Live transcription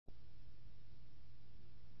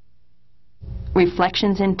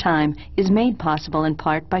Reflections in Time is made possible in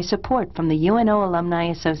part by support from the UNO Alumni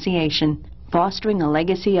Association, fostering a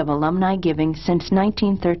legacy of alumni giving since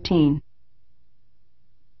 1913.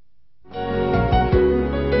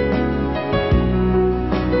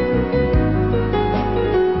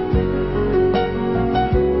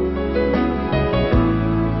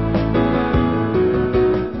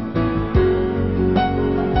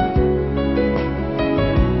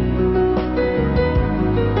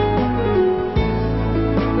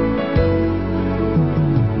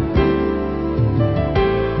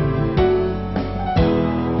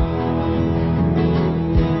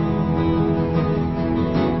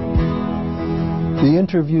 The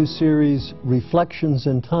interview series Reflections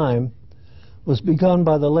in Time was begun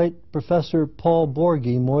by the late Professor Paul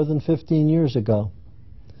Borghi more than 15 years ago.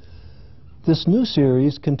 This new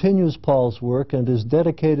series continues Paul's work and is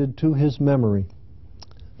dedicated to his memory.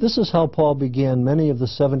 This is how Paul began many of the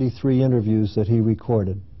 73 interviews that he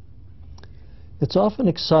recorded. It's often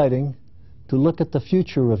exciting to look at the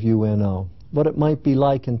future of UNO, what it might be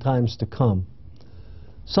like in times to come.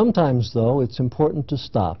 Sometimes, though, it's important to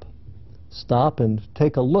stop and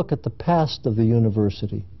take a look at the past of the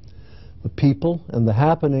university, the people and the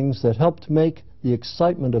happenings that helped make the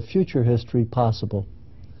excitement of future history possible.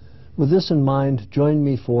 With this in mind, join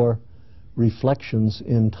me for Reflections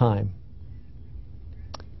in Time.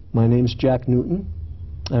 My name's Jack Newton.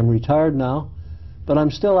 I'm retired now, but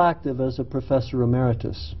I'm still active as a professor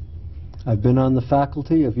emeritus. I've been on the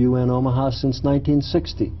faculty of UN Omaha since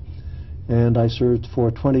 1960. And I served for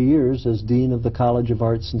 20 years as Dean of the College of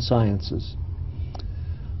Arts and Sciences.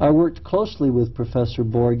 I worked closely with Professor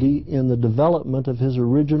Borghi in the development of his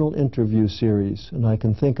original interview series, and I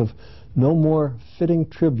can think of no more fitting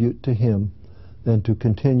tribute to him than to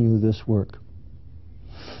continue this work.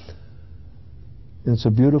 It's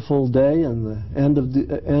a beautiful day and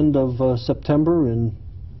the end of September in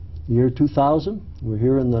the year 2000. We're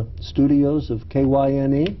here in the studios of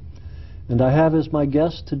KYNE. And I have as my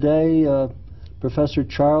guest today Professor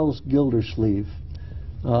Charles Gildersleeve.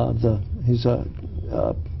 Chuck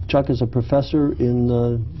is a professor in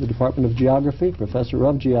the Department of Geography, professor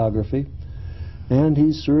of geography, and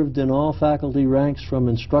he's served in all faculty ranks from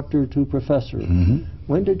instructor to professor. Mm-hmm.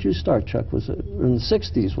 When did you start, Chuck? Was it in the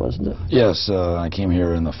 60s, wasn't it? Yes, I came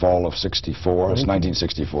here in the fall of '64. It's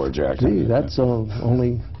 1964, Jack. Gee, that's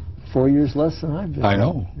only 4 years less than I've been. I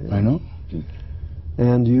know, yeah. I know.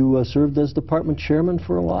 And you served as department chairman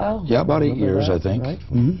for a while? Yeah, about 8 years, I think. Right?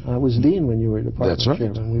 Mm-hmm. I was dean when you were department chairman.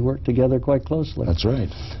 That's right. We worked together quite closely. That's right.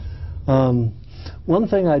 One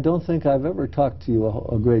thing I don't think I've ever talked to you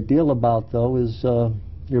a great deal about, though, is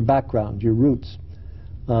your background, your roots.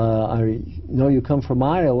 I know you come from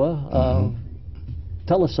Iowa. Mm-hmm.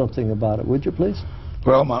 Tell us something about it, would you, please?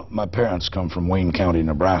 Well, my parents come from Wayne County,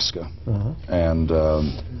 Nebraska. Uh-huh. And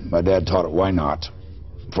my dad taught at Why Not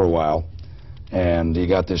for a while. And he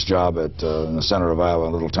got this job at in the center of Iowa, a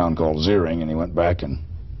little town called Ziering, and he went back and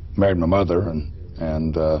married my mother and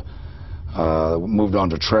moved on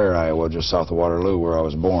to Traer, Iowa, just south of Waterloo, where I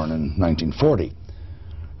was born in 1940.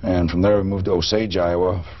 And from there we moved to Osage,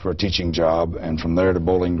 Iowa for a teaching job, and from there to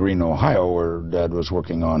Bowling Green, Ohio, where Dad was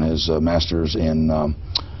working on his master's in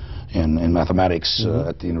mathematics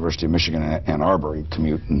at the University of Michigan in Ann Arbor. He'd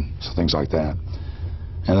commute and things like that.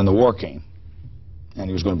 And then the war came. And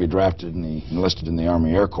he was going to be drafted, and he enlisted in the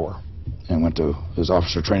Army Air Corps and went to his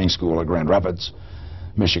officer training school at Grand Rapids,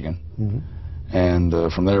 Michigan. Mm-hmm. And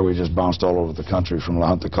from there we just bounced all over the country, from La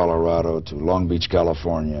Junta, Colorado, to Long Beach,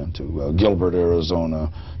 California, to Gilbert, Arizona,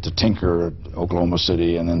 to Tinker at Oklahoma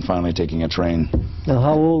City, and then finally taking a train. Now,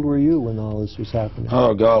 how old were you when all this was happening?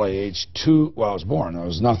 Oh, golly, age 2. Well, I was born. I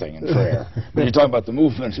was nothing in Traer. But you're talking about the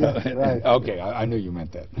movement. Right. Okay, I knew you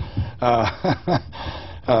meant that.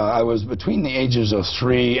 I was between the ages of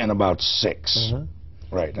 3 and about 6. Uh-huh.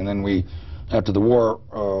 Right, and then after the war,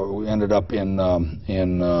 we ended up in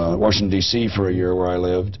Washington, D.C. for a year, where I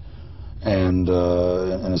lived, and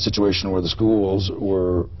in a situation where the schools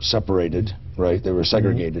were separated, right? They were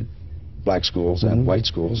segregated, black schools and white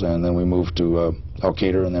schools, and then we moved to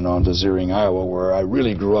Elkader and then on to Ziering, Iowa, where I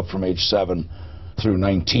really grew up from age 7 through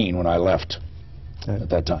 19 when I left at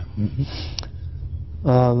that time.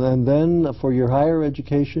 And then for your higher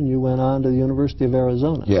education, you went on to the University of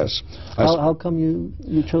Arizona. Yes. How come you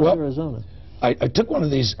chose Arizona? I took one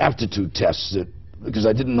of these aptitude tests because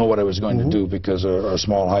I didn't know what I was going to do, because a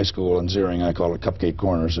small high school in Ziering, I call it Cupcake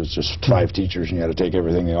Corners. It's just 5 teachers, and you had to take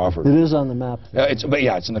everything they offered. It is on the map. It's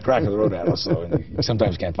in the crack of the road atlas, though, and you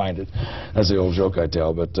sometimes can't find it. That's the old joke I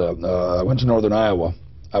tell. But I went to Northern Iowa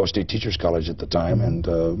State Teachers College at the time, and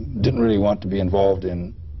didn't really want to be involved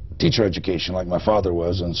in teacher education like my father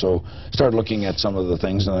was, and so started looking at some of the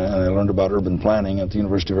things, and I learned about urban planning at the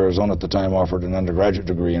University of Arizona at the time, offered an undergraduate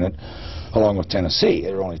degree in it, along with Tennessee.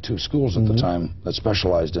 There were only 2 schools at the time that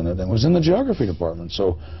specialized in it, and was in the geography department,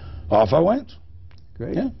 so off I went.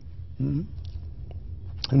 Great. Yeah. And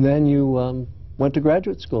then you went to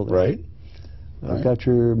graduate school there. Right. Got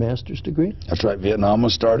your master's degree? That's right. Vietnam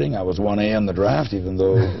was starting. I was 1A in the draft, even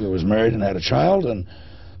though I was married and had a child, and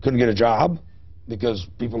couldn't get a job because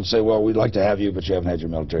people would say, well, we'd like to have you, but you haven't had your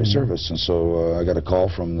military service. And so I got a call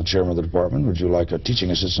from the chairman of the department, would you like a teaching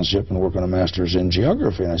assistantship and work on a master's in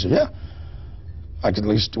geography? And I said, yeah. I could at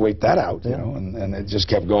least wait that out, you know, and it just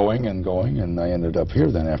kept going, and I ended up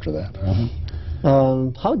here then after that.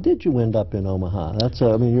 How did you end up in Omaha? That's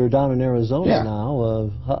I mean, you're down in Arizona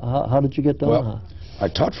now. How did you get to Omaha? I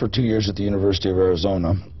taught for 2 years at the University of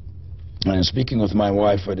Arizona, and in speaking with my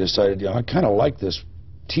wife, I decided, you know, I kind of like this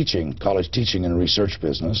teaching, college teaching and research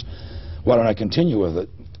business. Why don't I continue with it?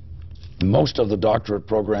 Most of the doctorate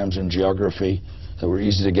programs in geography that were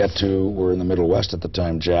easy to get to were in the Middle West at the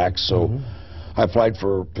time, Jack, so I applied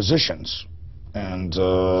for positions, and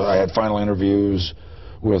I had final interviews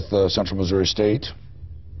with Central Missouri State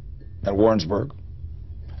at Warrensburg,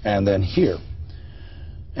 and then here.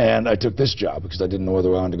 And I took this job because I didn't know whether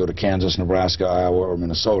I wanted to go to Kansas, Nebraska, Iowa, or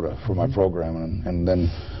Minnesota for my program. And then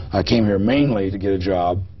I came here mainly to get a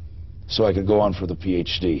job so I could go on for the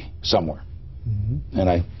PhD somewhere. And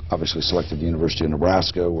I obviously selected the University of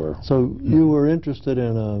Nebraska, where... So you were interested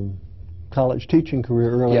in a college teaching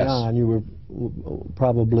career early on. You were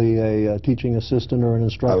probably a teaching assistant or an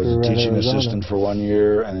instructor. I was a teaching Arizona. assistant for 1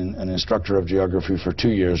 year and an instructor of geography for 2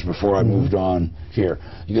 years before I moved on here.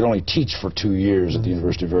 You could only teach for 2 years at the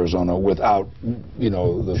University of Arizona without, you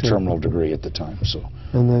know, the terminal degree at the time. So.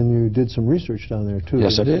 And then you did some research down there too.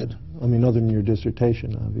 Yes, I did. I mean, other than your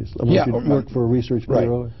dissertation, obviously. I mean, Yeah, you worked for a research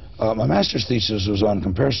bureau. Right. My master's thesis was on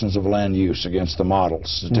comparisons of land use against the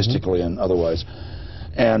models, statistically and otherwise.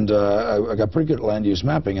 And I got pretty good at land use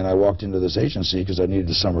mapping, and I walked into this agency because I needed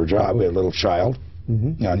a summer job. We had a little child.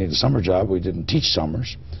 You know, I needed a summer job. We didn't teach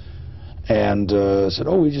summers. And said,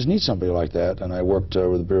 oh, we just need somebody like that. And I worked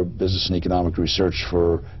with the Bureau of Business and Economic Research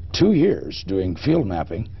for 2 years doing field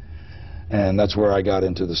mapping. And that's where I got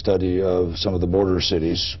into the study of some of the border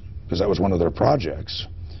cities, because that was one of their projects.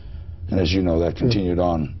 And as you know, that continued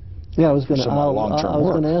on. Yeah, I was going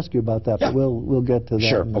to ask you about that, but we'll get to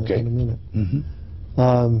that in a minute.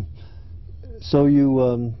 So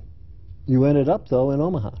you ended up though in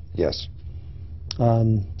Omaha. Yes.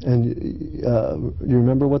 And you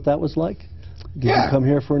remember what that was like? Did you come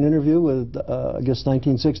here for an interview with, I guess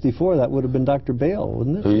 1964, that would have been Dr. Bale,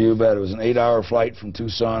 wouldn't it? You bet. It was an 8-hour flight from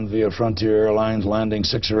Tucson via Frontier Airlines, landing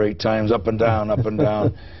 6 or 8 times, up and down, up and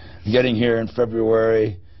down. Getting here in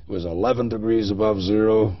February, it was 11 degrees above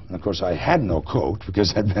zero, and of course I had no coat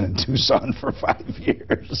because I'd been in Tucson for 5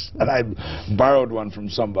 years, and I borrowed one from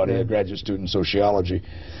somebody, a graduate student in sociology,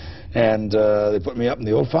 and they put me up in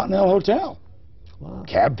the old Fontenelle Hotel. Wow.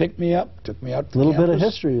 Cab picked me up, took me out to a little campus. Bit of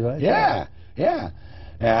history, right? Yeah.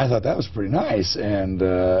 And I thought that was pretty nice, and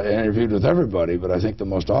interviewed with everybody, but I think the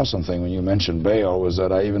most awesome thing when you mentioned Bale was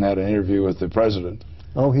that I even had an interview with the president.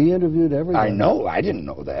 Oh, he interviewed everybody? I know. I didn't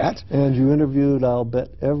know that. And you interviewed, I'll bet,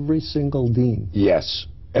 every single dean? Yes,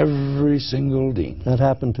 every single dean. That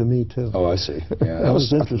happened to me, too. Oh, I see. Yeah, that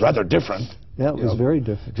was rather different. Yeah, it was very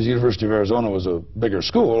different. Because the University of Arizona was a bigger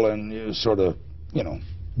school, and it was sort of, you know,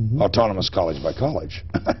 autonomous college by college.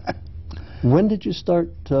 When did you start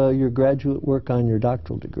your graduate work on your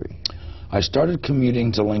doctoral degree? I started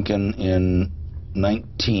commuting to Lincoln in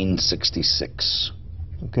 1966.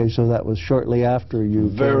 Okay, so that was shortly after you...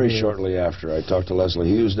 Very shortly after. I talked to Leslie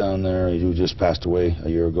Hughes down there, who just passed away a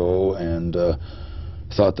year ago, and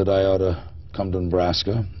thought that I ought to come to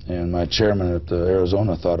Nebraska. And my chairman at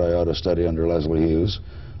Arizona thought I ought to study under Leslie Hughes.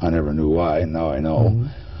 I never knew why, and now I know.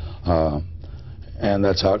 And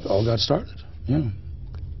that's how it all got started. Yeah.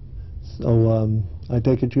 So I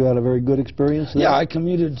take it you had a very good experience there? Yeah, I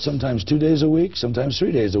commuted sometimes 2 days a week, sometimes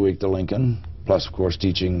 3 days a week to Lincoln. Plus, of course,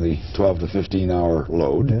 teaching the 12 to 15-hour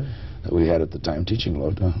load that we had at the time, teaching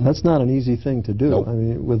load. That's not an easy thing to do. Nope. I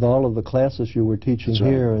mean, with all of the classes you were teaching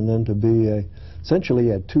here, and then to be essentially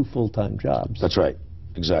you had 2 full-time jobs. That's right,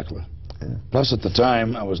 exactly. Plus, at the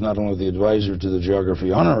time, I was not only the advisor to the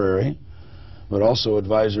Geography Honorary, but also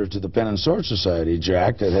advisor to the Pen and Sword Society,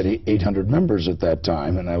 Jack, that had 800 members at that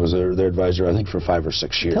time, and I was their advisor, I think, for 5 or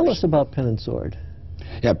 6 years. Tell us about Pen and Sword.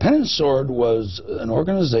 Yeah, Pen and Sword was an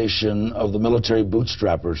organization of the military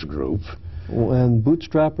bootstrappers group. And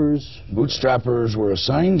bootstrappers? Bootstrappers were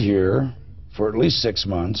assigned here for at least 6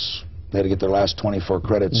 months, They had to get their last 24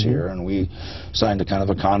 credits here, and we signed a kind of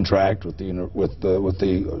a contract with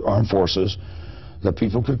the armed forces that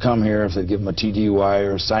people could come here if they'd give them a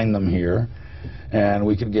TDY or sign them here, and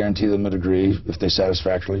we could guarantee them a degree if they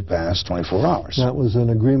satisfactorily passed 24 hours. That was an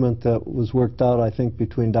agreement that was worked out, I think,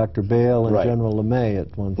 between Dr. Bale and General LeMay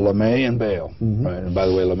at one point. LeMay and Bale, right? And by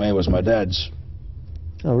the way, LeMay was my dad's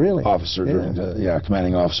officer during the,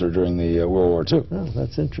 commanding officer during the World War II. Oh,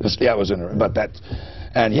 that's interesting. Yeah, it was interesting. But that,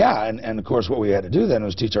 and of course what we had to do then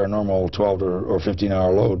was teach our normal 12 or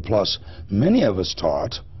 15-hour load, plus many of us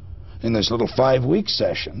taught in this little 5-week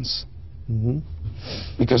sessions,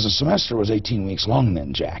 because the semester was 18 weeks long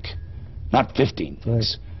then, Jack, not 15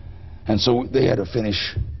 weeks. And so they had to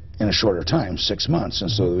finish in a shorter time, 6 months,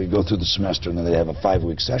 and so we'd go through the semester and then they'd have a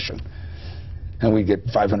 5-week session. And we'd get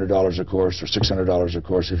 $500 a course or $600 a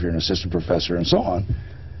course if you're an assistant professor and so on.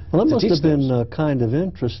 Well, that must have been kind of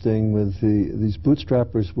interesting with these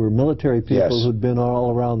bootstrappers were military people who'd been all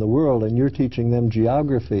around the world, and you're teaching them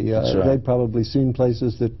geography. They'd probably seen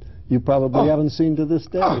places that you probably haven't seen to this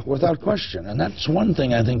day. Without question. And that's one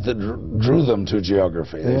thing I think that drew them to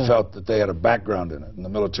geography. They felt that they had a background in it, and the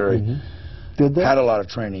military Did they? had a lot of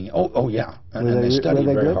training. Oh yeah. And they studied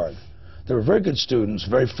very hard. They were very good students,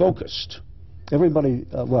 very focused. Everybody,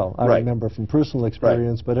 well, I remember from personal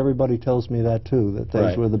experience, but everybody tells me that too, that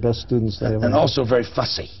those were the best students they ever had. And also very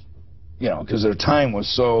fussy, you know, because their time was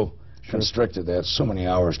so constricted. They had so many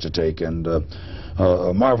hours to take, and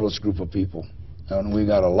a marvelous group of people. And we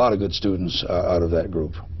got a lot of good students out of that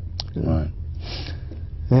group.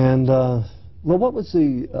 And, well, what was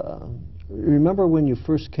the, remember when you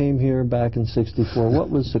first came here back in '64, what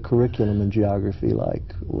was the curriculum in geography like?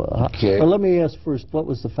 Well, let me ask first, what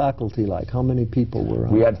was the faculty like? How many people were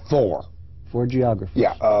on? We had 4. 4 geographers?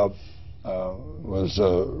 Yeah. But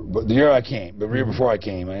the year I came, the year before I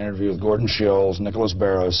came, I interviewed with Gordon Shills, Nicholas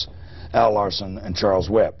Barris, Al Larson, and Charles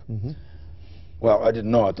Webb. Well, I didn't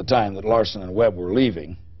know at the time that Larson and Webb were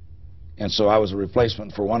leaving, and so I was a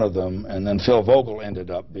replacement for one of them, and then Phil Vogel ended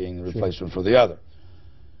up being the replacement for the other.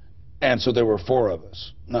 And so there were 4 of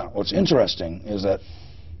us. Now, what's interesting is that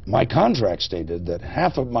my contract stated that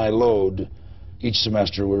half of my load each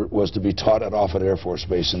semester was to be taught at Offutt Air Force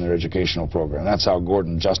Base in their educational program. That's how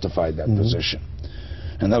Gordon justified that position.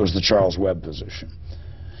 And that was the Charles Webb position.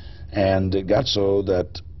 And it got so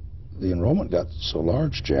that the enrollment got so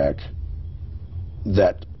large, Jack,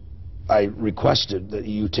 that I requested that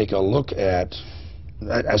you take a look at,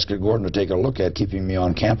 I asked Gordon to take a look at keeping me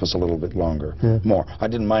on campus a little bit longer, more. I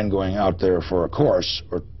didn't mind going out there for a course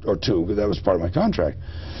or 2, because that was part of my contract.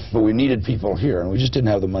 But we needed people here, and we just didn't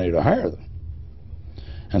have the money to hire them.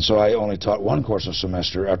 And so I only taught 1 course a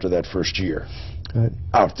semester after that first year,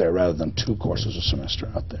 out there, rather than 2 courses a semester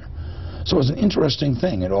out there. So it was an interesting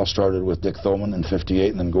thing. It all started with Dick Thoman in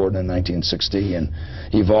 '58 and then Gordon in 1960, and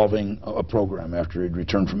evolving a program after he'd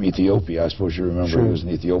returned from Ethiopia. I suppose you remember he was in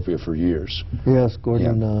Ethiopia for years. Yes,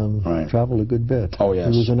 Gordon traveled a good bit. Oh,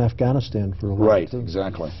 yes. He was in Afghanistan for a while, too.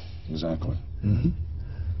 Exactly. Let's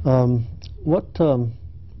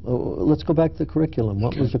go back to the curriculum.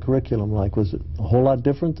 What was the curriculum like? Was it a whole lot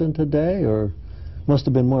different than today, or must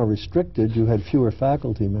have been more restricted? You had fewer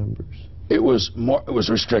faculty members. It was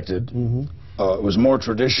restricted. It was more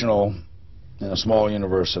traditional in a small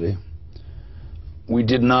university. We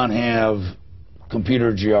did not have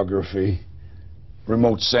computer geography,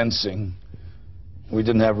 remote sensing. We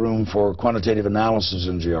didn't have room for quantitative analysis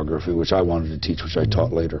in geography, which I wanted to teach, which I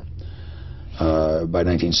taught later. By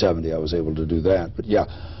 1970, I was able to do that. But yeah,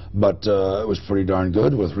 it was pretty darn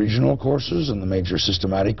good with regional courses and the major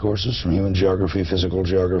systematic courses from human geography, physical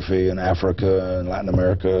geography, in Africa and Latin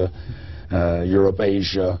America, Europe,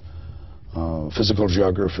 Asia, physical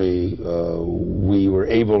geography. We were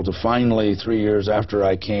able to finally, 3 years after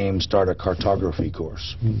I came, start a cartography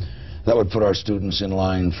course. That would put our students in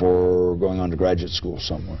line for going on to graduate school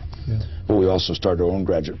somewhere. But we also started our own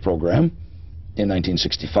graduate program in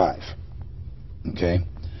 1965. Okay?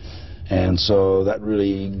 And so that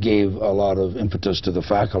really gave a lot of impetus to the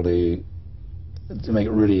faculty to make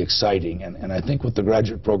it really exciting. And I think with the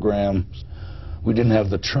graduate programs, we didn't have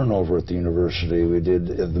the turnover at the university we did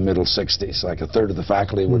in the middle 60s. Like 1/3 of the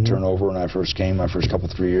faculty would turn over when I first came, my first couple,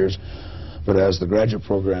 3 years. But as the graduate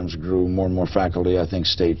programs grew, more and more faculty, I think,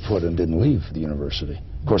 stayed put and didn't leave the university.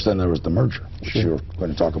 Of course, then there was the merger, which you're going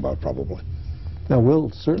to talk about probably. Now, we'll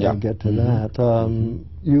certainly get to that.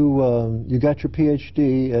 You got your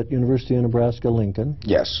PhD at University of Nebraska-Lincoln.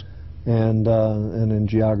 Yes. And in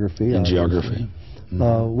geography. In geography.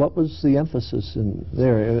 What was the emphasis in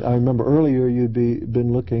there? I remember earlier you'd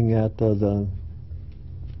been looking at the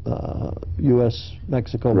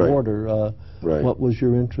U.S.-Mexico border. What was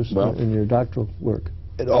your interest in your doctoral work?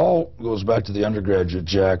 It all goes back to the undergraduate,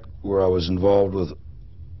 Jack, where I was involved with.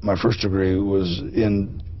 My first degree was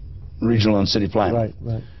in regional and city planning.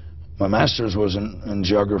 Right. My master's was in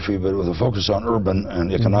geography, but with a focus on urban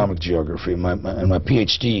and economic geography. And my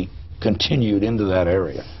PhD continued into that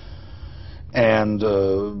area. And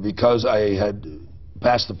because I had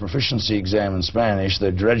passed the proficiency exam in Spanish, they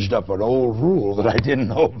dredged up an old rule that I didn't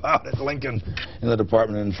know about at Lincoln in the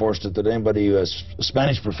department and enforced it, that anybody who has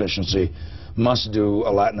Spanish proficiency must do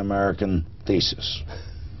a Latin American thesis.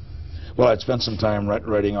 Well, I'd spent some time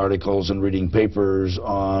writing articles and reading papers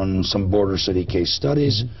on some border city case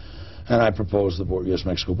studies, and I proposed the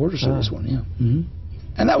U.S.-Mexico border studies one,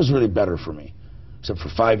 And that was really better for me, except for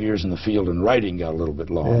 5 years in the field and writing got a little bit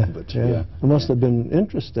long. But it must have been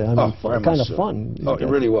interesting. I mean, kind of fun. Oh, it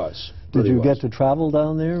really was. Did you get to travel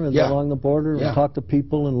down there along the border and talk to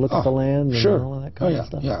people and look at the land and all of that kind of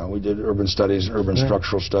stuff? Yeah, we did urban studies, urban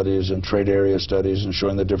structural studies, and trade area studies, and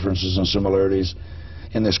showing the differences and similarities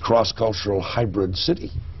in this cross-cultural hybrid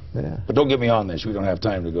city. But don't get me on this. We don't have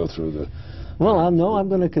time to go through the... Well, I'm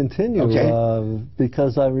going to continue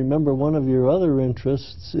because I remember one of your other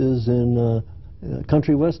interests is in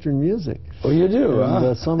country western music. Oh, you do,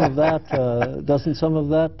 and, some of that, doesn't some of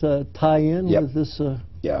that tie in with this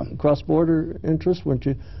cross-border interest? Weren't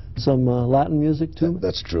you some Latin music too?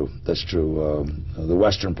 That's true. That's true. The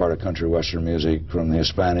western part of country western music, from the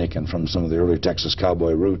Hispanic and from some of the early Texas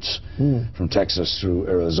cowboy roots, from Texas through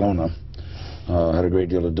Arizona, had a great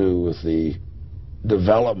deal to do with the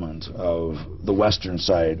development of the western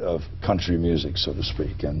side of country music, so to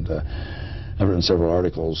speak. And I've written several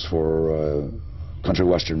articles for country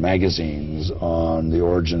western magazines on the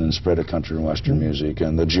origin and spread of country and western music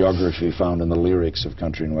and the geography found in the lyrics of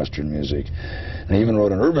country and western music. And I even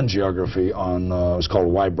wrote an urban geography on, it was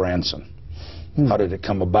called Why Branson? How did it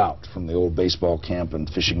come about, from the old baseball camp and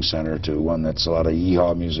fishing center to one that's a lot of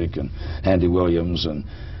yeehaw music and Andy Williams and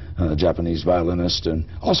a Japanese violinist and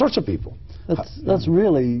all sorts of people. That's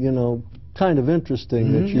really, you know, kind of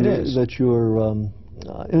interesting that your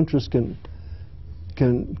interest can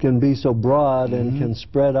be so broad and can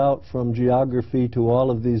spread out from geography to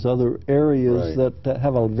all of these other areas that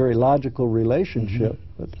have a very logical relationship.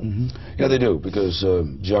 Yeah, they do, because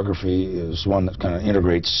geography is one that kind of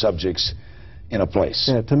integrates subjects in a place.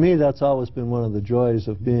 Yeah, to me that's always been one of the joys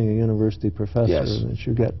of being a university professor, that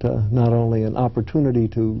you get not only an opportunity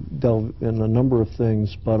to delve in a number of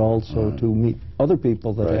things, but also to meet other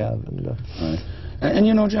people that have. And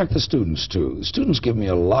you know, Jack, the students too. The students give me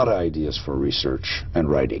a lot of ideas for research and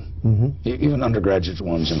writing, even undergraduate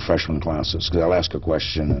ones in freshman classes, because I'll ask a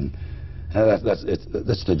question, and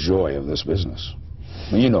that's the joy of this business.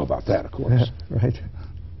 I mean, you know about that, of course. Right.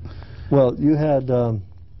 Well, you had a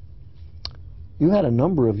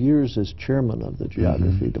number of years as chairman of the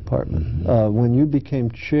geography department. When you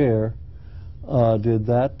became chair,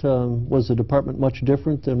 was the department much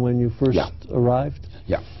different than when you first arrived?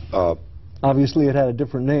 Yeah. Obviously, it had a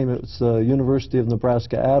different name. It was the University of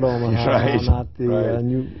Nebraska at Omaha, not the. And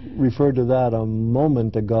you referred to that a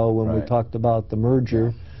moment ago when we talked about the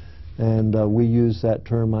merger, and we used that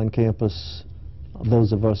term on campus.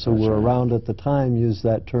 Those of us who were around at the time used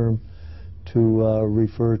that term to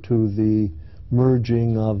refer to the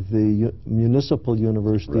merging of the Municipal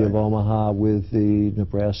University of Omaha with the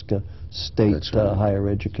Nebraska State Higher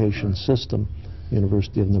Education System,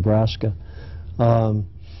 University of Nebraska.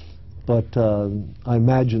 But I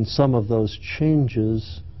imagine some of those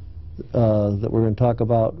changes that we're going to talk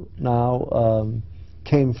about now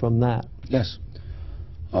came from that. Yes.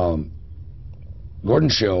 Gordon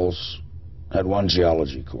Schills had one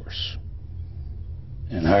geology course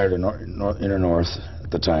and hired an Inner North, at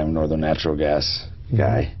the time, Northern Natural Gas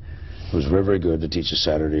guy, who was very, very good to teach a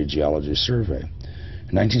Saturday geology survey.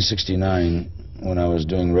 In 1969, when I was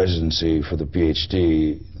doing residency for the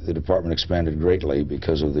PhD, the department expanded greatly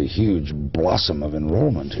because of the huge blossom of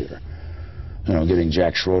enrollment here. You know, getting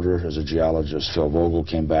Jack Schroeder as a geologist, Phil Vogel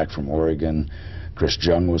came back from Oregon, Chris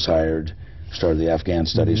Jung was hired, started the Afghan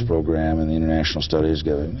Studies program and the International Studies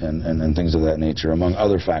and things of that nature, among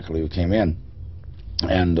other faculty who came in.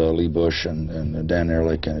 And Lee Bush and Dan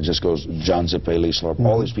Ehrlich, and it just goes, John Zippe, Lee Slorp,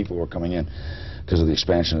 all these people were coming in because of the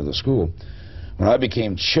expansion of the school. When I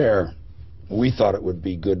became chair, we thought it would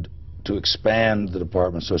be good to expand the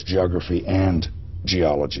department so it's geography and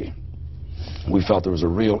geology. We felt there was a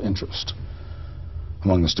real interest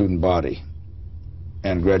among the student body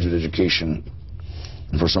and graduate education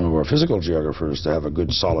for some of our physical geographers to have a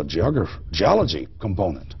good solid geology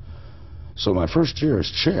component. So my first year as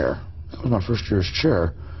chair, that was my first year as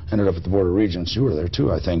chair, ended up at the Board of Regents. You were there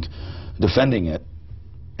too, I think, defending it.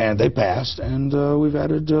 And they passed, and we've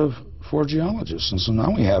added 4 geologists. And so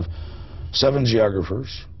now we have 7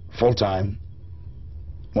 geographers, full-time,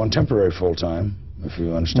 1 temporary full-time, if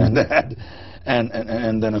you understand that,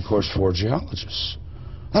 and then, of course, 4 geologists.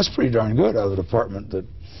 That's pretty darn good out of the department that,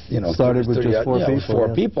 you know, started with just 4 people.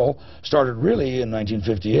 4 people. Started really in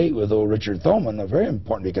 1958 with old Richard Thoman, a very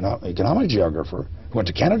important economic geographer who went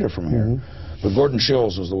to Canada from here. But Gordon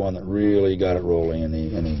Shills was the one that really got it rolling, and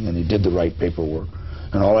he did the right paperwork.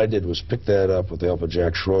 And all I did was pick that up with the help of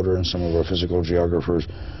Jack Schroeder and some of our physical geographers,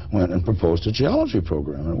 went and proposed a geology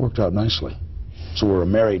program, and it worked out nicely. So we're a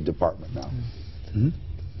married department now.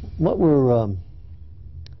 What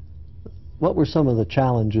were some of the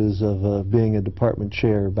challenges of being a department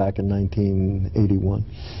chair back in 1981?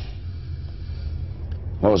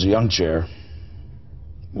 Well, as a young chair,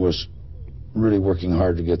 was really working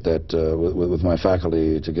hard to get that, with my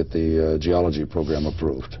faculty, to get the geology program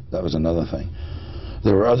approved. That was another thing.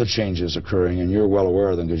 There were other changes occurring, and you're well aware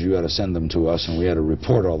of them because you had to send them to us, and we had to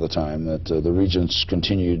report all the time that the regents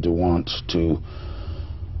continued to want to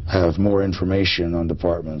have more information on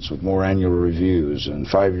departments with more annual reviews and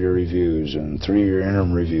 5-year reviews and 3-year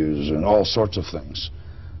interim reviews and all sorts of things.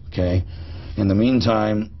 Okay? In the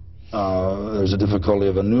meantime, there's a difficulty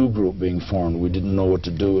of a new group being formed. We didn't know what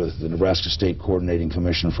to do with the Nebraska State Coordinating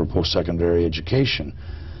Commission for Post-Secondary Education.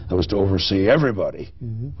 That was to oversee everybody.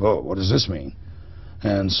 Oh, what does this mean?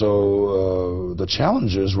 And so the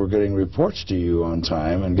challenges were getting reports to you on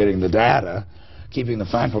time and getting the data, keeping the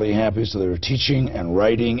faculty happy so they were teaching and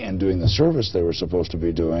writing and doing the service they were supposed to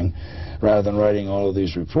be doing, rather than writing all of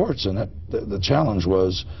these reports. And the challenge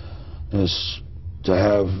was to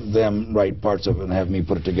have them write parts of it and have me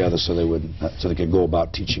put it together so they could go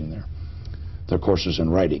about teaching their courses in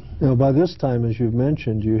writing. You know, by this time, as you've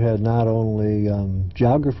mentioned, you had not only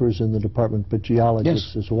geographers in the department but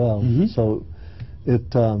geologists as well. So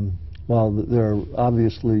while there are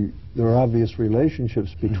obvious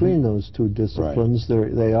relationships between those 2 disciplines,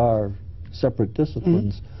 they are separate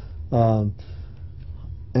disciplines.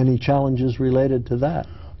 Any challenges related to that?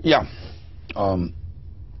 Yeah.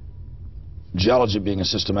 Geology being a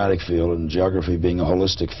systematic field and geography being a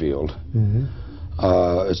holistic field,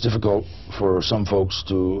 it's difficult for some folks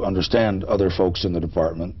to understand other folks in the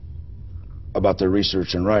department about their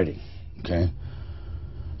research and writing. Okay?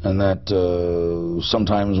 And that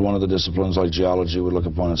sometimes one of the disciplines, like geology, would look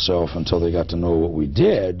upon itself, until they got to know what we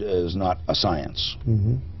did, as not a science.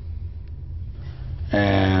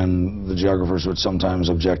 And the geographers would sometimes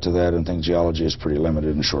object to that and think geology is pretty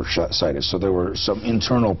limited and short-sighted. So there were some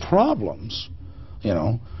internal problems, you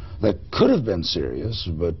know, that could have been serious,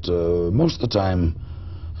 but most of the time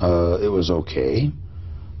it was okay.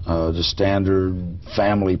 Just standard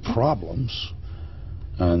family problems.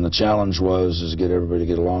 And the challenge was get everybody to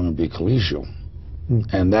get along and be collegial.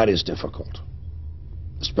 And that is difficult,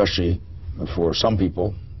 especially for some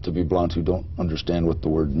people, to be blunt, who don't understand what the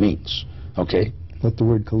word means. Okay? What the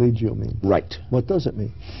word collegial means. Right. What does it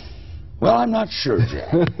mean? Well, I'm not sure,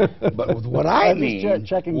 Jack. But what I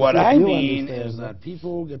mean is that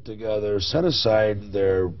people get together, set aside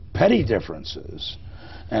their petty differences,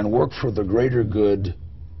 and work for the greater good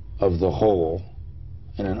of the whole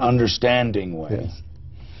in an understanding way. Yes.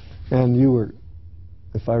 And you were,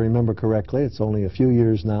 if I remember correctly, it's only a few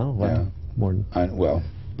years now. More than, well.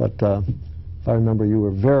 But if I remember, you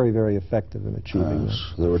were very, very effective in achieving that.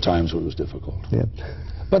 There were times when it was difficult. Yeah.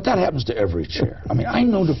 But that happens to every chair. I mean, I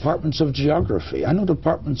know departments of geography, I know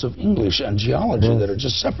departments of English and geology that are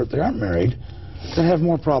just separate, they aren't married, that have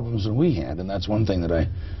more problems than we had, and that's one thing that I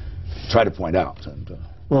try to point out. And,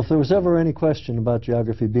 well, if there was ever any question about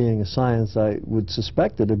geography being a science, I would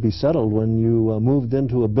suspect that it'd be settled when you moved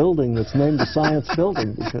into a building that's named a science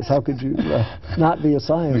building, because how could you not be a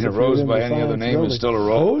science? Is a rose by any other name is still a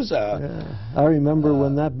rose? Yeah. I remember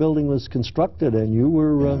when that building was constructed, and you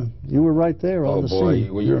were right there on the scene. Oh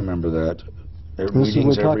boy, well, you remember that.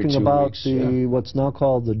 We're talking about what's now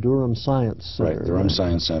called the Durham Science Center. Right, Durham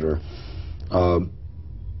Science Center. I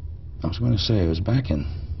was going to say, it was back in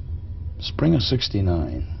spring of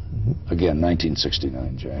 '69. Again,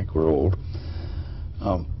 1969, Jack. We're old.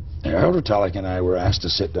 Harold Ritalik and I were asked to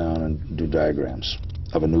sit down and do diagrams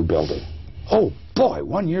of a new building. Oh boy,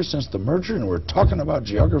 1 year since the merger, and we're talking about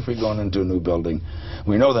geography going into a new building.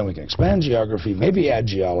 We know then we can expand geography, maybe add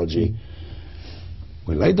geology.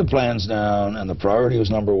 We laid the plans down, and the priority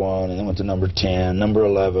was number 1, and then went to number 10, number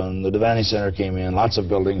 11. The Devaney Center came in. Lots of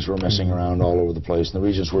buildings were messing around all over the place, and the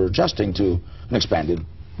regents were adjusting to an expanded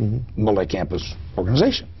multi-campus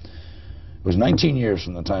organization. It was 19 years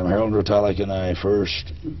from the time Harold Ritalik and I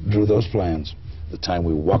first drew those plans the time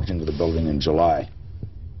we walked into the building in July.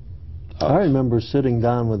 I remember sitting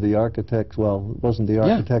down with the architect, well, it wasn't the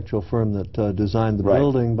architectural firm that designed the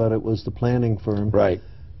building, but it was the planning firm. Right.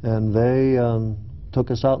 And they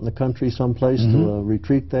took us out in the country someplace to a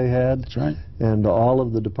retreat they had. That's right. And all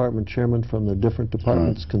of the department chairmen from the different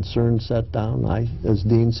departments concerned sat down. I, as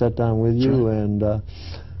dean, sat down with you, and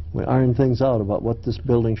we ironed things out about what this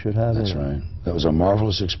building should have in it. That's right. That was a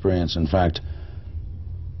marvelous experience. In fact,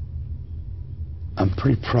 I'm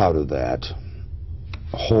pretty proud of that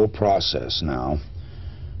whole process now,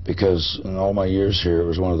 because in all my years here, it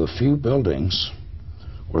was one of the few buildings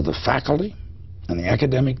where the faculty and the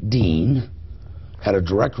academic dean had a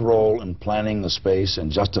direct role in planning the space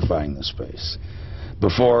and justifying the space.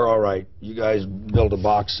 Before, all right, you guys build a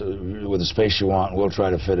box with the space you want, and we'll try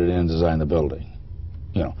to fit it in and design the building.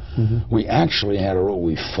 You know, we actually had a role.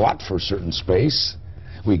 We fought for certain space.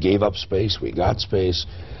 We gave up space. We got space.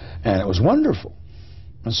 And it was wonderful.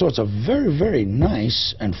 And so it's a very, very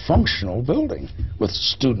nice and functional building with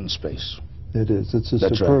student space. It is. It's a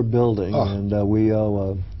superb building, and we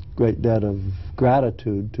owe a great debt of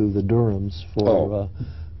gratitude to the Durhams for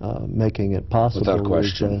making it possible. Without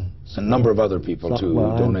question. A number of other people, too,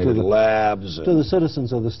 who donated labs. To the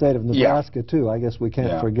citizens of the state of Nebraska, too. I guess we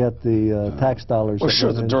can't forget the tax dollars. Well,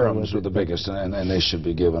 sure, the Durhams were the biggest, and they should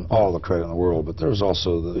be given all the credit in the world. But there's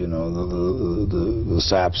also, the, you know, the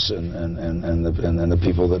SAPs and the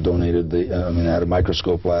people that donated the. I mean, I had a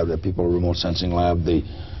microscope lab, the people, a remote sensing lab, the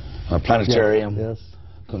planetarium. Yes.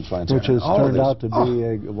 Which has turned out to be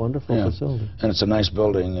a wonderful facility. And it's a nice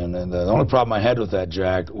building, and the only problem I had with that,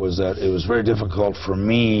 Jack, was that it was very difficult for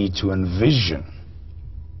me to envision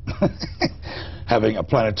having a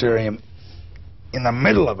planetarium in the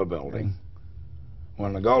middle of a building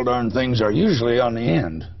when the gall-darn things are usually on the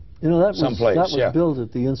end. You know, that was built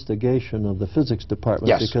at the instigation of the physics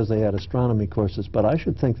department because they had astronomy courses, but I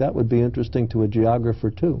should think that would be interesting to a geographer,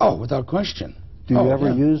 too. Oh, without question. Do you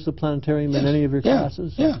ever use the planetarium in any of your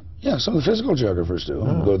classes? Yeah, some of the physical geographers do.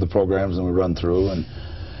 We go to the programs and we run through,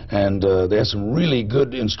 and they have some really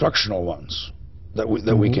good instructional ones that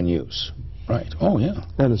we can use. Right. Oh, yeah.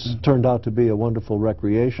 And it's turned out to be a wonderful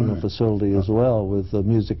recreational facility as well, with the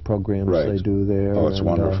music programs they do there. Oh, it's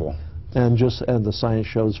wonderful. And the science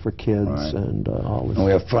shows for kids and all this. And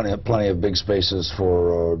we have plenty of big spaces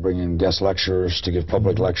for bringing guest lecturers to give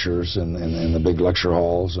public lectures in the big lecture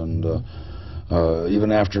halls, and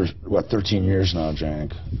even after, 13 years now,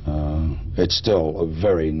 Jack, it's still a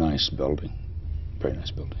very nice building. Very nice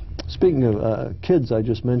building. Speaking of kids, I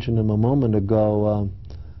just mentioned them a moment ago,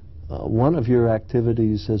 one of your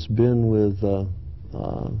activities has been with the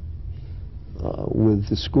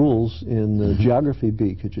schools in the geography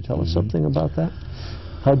bee. Could you tell us something about that?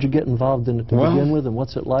 How'd you get involved in it to begin with, and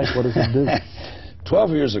what's it like? What does it do?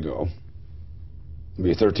 12 years ago, it'll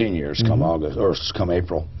be 13 years come August, or come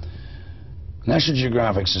April, National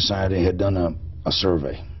Geographic Society had done a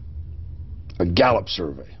survey, a Gallup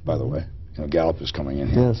survey, by the way. You know, Gallup is coming in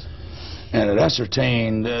here. Yes. And it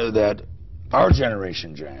ascertained that our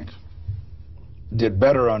generation, Jack, did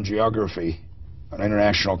better on geography and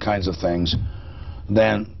international kinds of things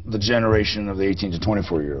than the generation of the 18 to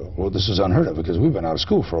 24-year-old. Well, this is unheard of because we've been out of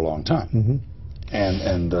school for a long time.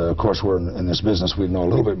 And of course, we're in this business, we know a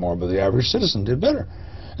little bit more, but the average citizen did better.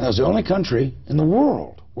 And it was the only country in the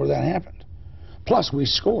world where that happened. Plus, we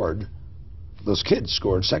scored, those kids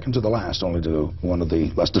scored second to the last, only to one of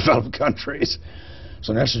the less developed countries.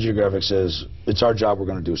 So National Geographic says, it's our job, we're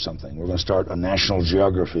going to do something. We're going to start a National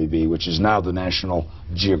Geography Bee, which is now the National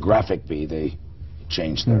Geographic Bee. They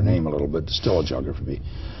changed their name a little bit, still a Geography Bee.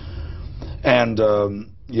 And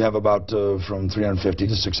you have about from 350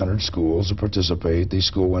 to 600 schools that participate. These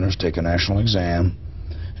school winners take a national exam,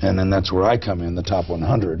 and then that's where I come in, the top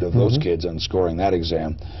 100 of those kids on scoring that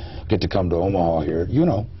exam. Get to come to Omaha here, you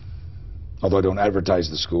know, although I don't advertise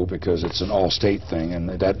the school because it's an all-state thing, and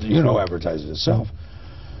that, you know, advertises itself.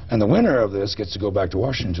 And the winner of this gets to go back to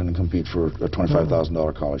Washington and compete for a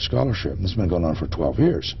 $25,000 college scholarship. This has been going on for 12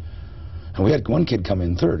 years. And we had one kid come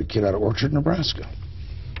in third, a kid out of Orchard, Nebraska.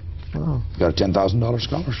 Wow. Got a $10,000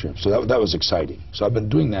 scholarship. So that was exciting. So I've been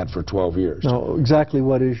doing that for 12 years. Now, exactly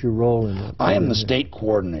what is your role in that? I am the state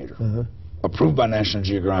coordinator. Approved by National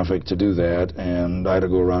Geographic to do that, and I had to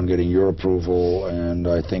go around getting your approval, and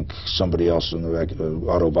I think somebody else in the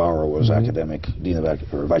Otto Bauer was academic dean of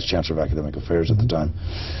or vice chancellor of academic affairs at the time,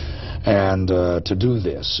 and to do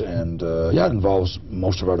this, and yeah, it involves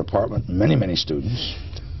most of our department, many students,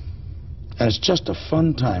 and it's just a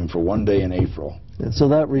fun time for one day in April And so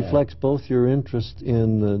that reflects both your interest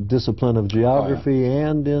in the discipline of geography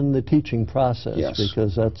and in the teaching process,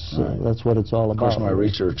 because that's what it's all about. Of course, my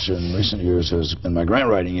research in recent years and my grant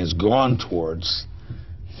writing has gone towards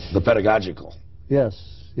the pedagogical. Yes.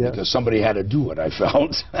 Because somebody had to do it, I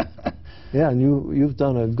felt. Yeah, and you've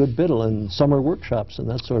done a good bit in summer workshops and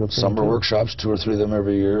that sort of thing. Summer workshops, 2 or 3 of them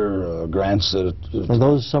every year, grants. And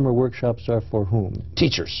those summer workshops are for whom?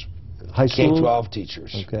 Teachers. High school? K-12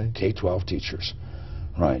 teachers. Okay. K-12 teachers.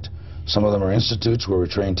 Right. Some of them are institutes where we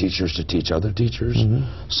train teachers to teach other teachers.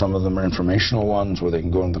 Some of them are informational ones where they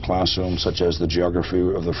can go into the classroom, such as the geography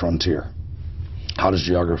of the frontier. How does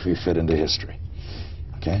geography fit into history?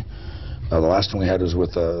 Okay. The last one we had was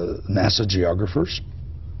with NASA geographers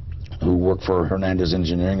who work for Hernandez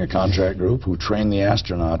Engineering, a contract group, who train the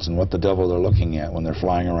astronauts in what the devil they're looking at when they're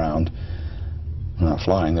flying around. Not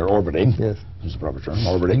flying, they're orbiting. Yes. There's the proper term,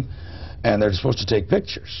 orbiting. And they're supposed to take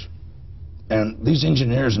pictures. And these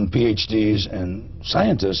engineers and PhDs and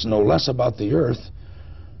scientists know less about the Earth,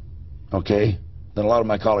 okay, than a lot of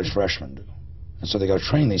my college freshmen do. And so they got to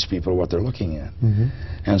train these people what they're looking at.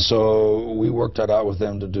 And so we worked that out with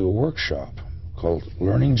them to do a workshop called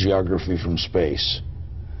Learning Geography from Space.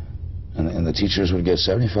 And the teachers would get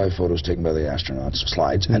 75 photos taken by the astronauts,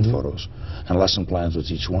 slides and photos, and lesson plans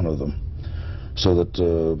with each one of them. So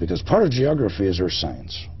that, because part of geography is earth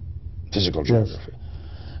science, physical geography.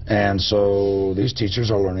 And so these teachers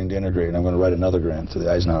are learning to integrate, and I'm going to write another grant to the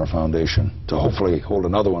Eisenhower Foundation to hopefully hold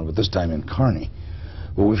another one, but this time in Kearney.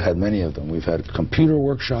 Well, we've had many of them. We've had computer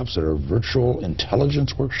workshops that are virtual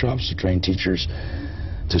intelligence workshops to train teachers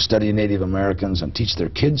to study Native Americans and teach their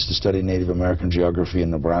kids to study Native American geography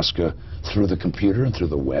in Nebraska through the computer and through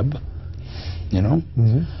the web, you know?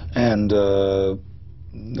 And the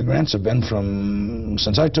grants have been from,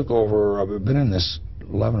 since I took over, I've been in this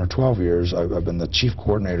 11 or 12 years. I've been the chief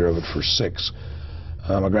coordinator of it for 6.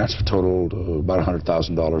 My grants have totaled about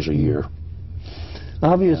 $100,000 a year.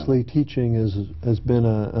 Obviously, teaching has been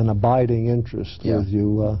an abiding interest with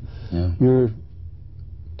you. You're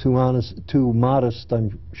too modest,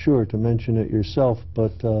 I'm sure, to mention it yourself,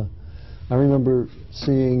 but I remember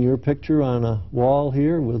seeing your picture on a wall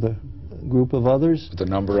here with a group of others. With the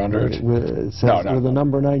number under it? It says with the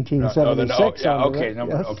number 1976 on okay, it.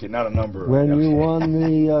 number, okay, not a number. When you won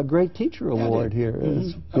the Great Teacher Award here.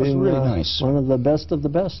 As that was really nice. One of the best of the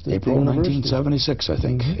best at April the university. 1976, I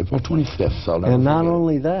think. April 25th, I'll never And not forget.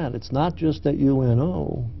 only that, it's not just at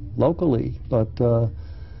UNO, locally, but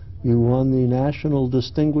you won the National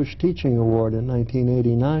Distinguished Teaching Award in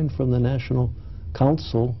 1989 from the National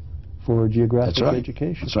Council for Geographic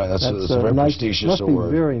Education. That's right. That's a very prestigious award.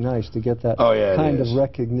 Must be very nice to get that kind of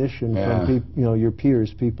recognition from your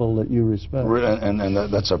peers, people that you respect. And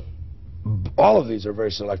that's all of these are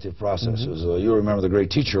very selective processes. You remember the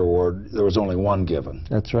Great Teacher Award, there was only one given.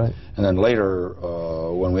 That's right. And then later,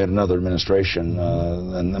 when we had another administration,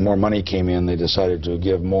 and the more money came in, they decided to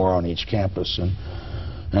give more on each campus.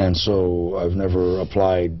 And so I've never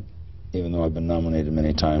applied, even though I've been nominated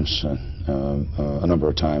many times, a number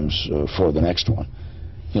of times for the next one,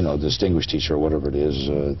 you know, distinguished teacher or whatever it is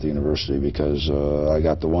at the university, because I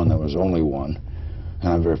got the one that was only one, and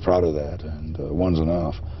I'm very proud of that, and one's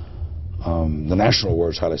enough. The national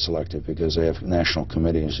award is highly selective because they have national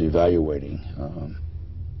committees evaluating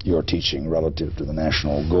your teaching relative to the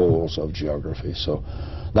national goals of geography. So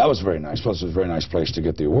that was very nice. Plus, it was a very nice place to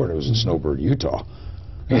get the award. It was in Snowbird, Utah.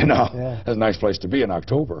 You know, it was a nice place to be in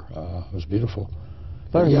October. It was beautiful.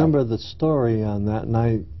 If I remember the story on that, and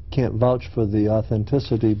I can't vouch for the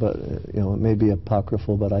authenticity, but you know, it may be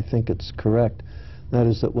apocryphal, but I think it's correct. That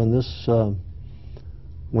is that when this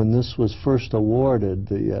was first awarded,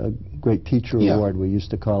 the Great Teacher Award, we used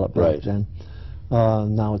to call it back then.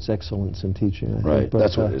 Now it's Excellence in Teaching, I think. But,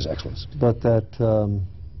 that's what it is, excellence. But that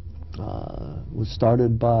was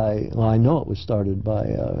started by, well, I know it was started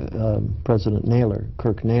by President Naylor,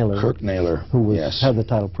 Kirk Naylor. Kirk Naylor, who was, had the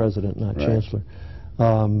title President, not Chancellor.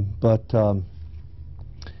 The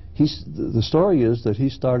story is that he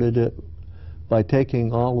started it by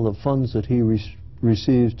taking all of the funds that he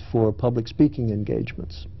received for public speaking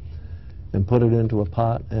engagements and put it into a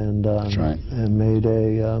pot and and made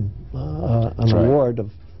an award of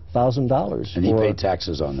 $1,000. And he paid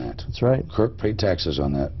taxes on that. That's right. Kirk paid taxes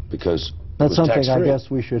on that because that's something I guess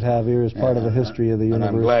we should have here as part of the history of the university.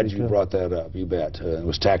 And I'm glad you brought that up, you bet. It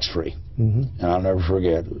was tax-free. And I'll never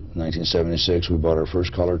forget, 1976, we bought our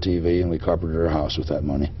first color TV and we carpeted our house with that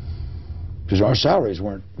money. Because our salaries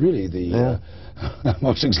weren't really the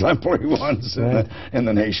most exemplary ones in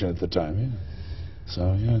the nation at the time.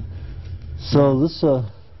 So, So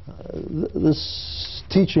this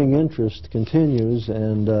teaching interest continues,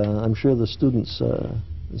 and I'm sure the students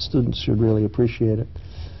should really appreciate it.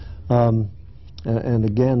 And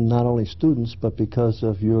again, not only students, but because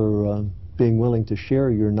of your being willing to share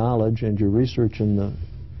your knowledge and your research in the,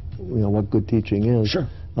 what good teaching is. Sure.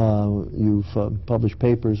 You've published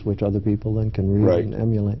papers which other people then can read and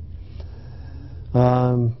emulate.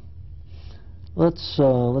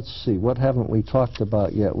 Let's see. What haven't we talked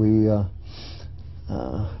about yet?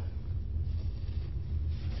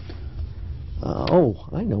 Oh,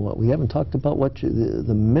 I know what we haven't talked about.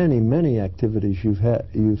 The many activities you've had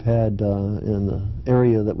in the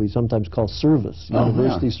area that we sometimes call service,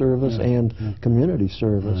 university service and community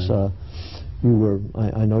service. I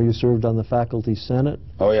know you served on the faculty senate.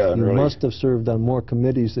 Oh yeah, you really. must have served on more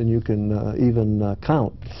committees than you can even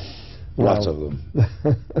count. Lots of them.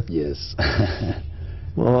 Yes.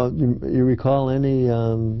 Well, you recall any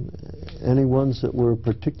ones that were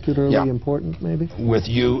particularly important, maybe? With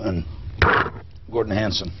you and Gordon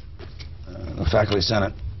Hanson, the faculty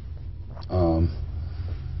senate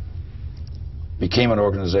became an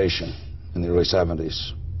organization in the early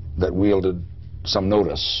 70s that wielded some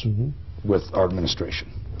notice with our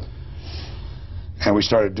administration. And we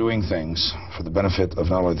started doing things for the benefit of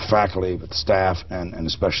not only the faculty, but the staff, and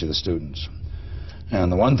especially the students.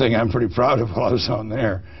 And the one thing I'm pretty proud of while I was on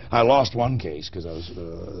there, I lost one case because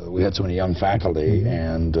we had so many young faculty,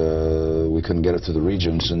 and we couldn't get it through the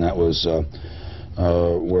regents, and that was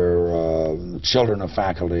where children of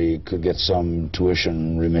faculty could get some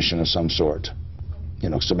tuition remission of some sort.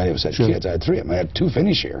 So many of us had kids. I had 3 of them. I had 2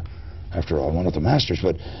 finish here, after all, one with the masters.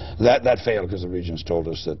 But that failed because the regents told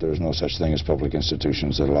us that there's no such thing as public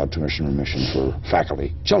institutions that allowed tuition remission for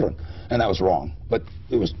faculty children. And that was wrong. But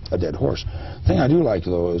it was a dead horse. The thing I do like,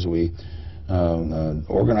 though, is we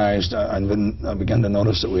organized, I began to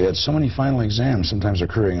notice that we had so many final exams sometimes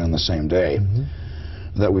occurring on the same day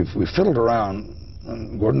that we fiddled around.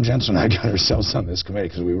 Gordon Jensen and I got ourselves on this committee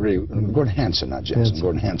because we really, Gordon Hanson, not Jensen,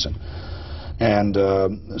 Gordon Hanson, and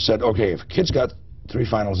said, okay, if kids got 3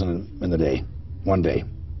 finals in the day, one day,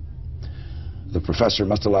 the professor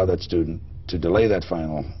must allow that student to delay that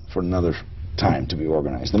final for another time to be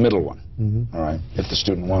organized, the middle one, all right, if the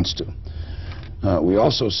student wants to. We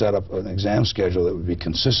also set up an exam schedule that would be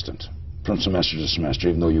consistent from semester to semester,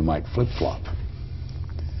 even though you might flip-flop,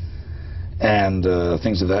 and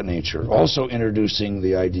things of that nature. Also introducing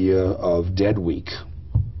the idea of dead week,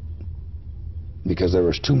 because there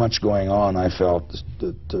was too much going on. I felt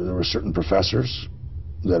that there were certain professors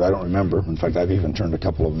that I don't remember. In fact, I've even turned a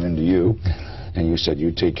couple of them into you, and you said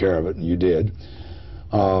you'd take care of it, and you did.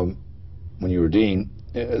 When you were dean,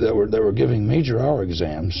 that were giving major hour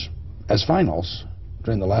exams as finals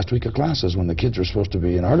during the last week of classes, when the kids were supposed to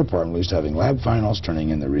be in our department at least having lab finals, turning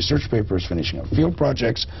in their research papers, finishing up field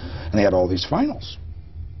projects, and they had all these finals.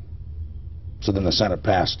 So then the Senate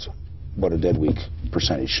passed what a dead week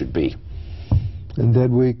percentage should be. And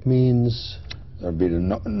dead week means? There'd be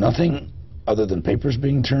nothing other than papers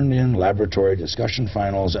being turned in, laboratory discussion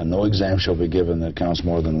finals, and no exam shall be given that counts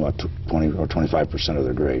more than, what, 20 or 25% of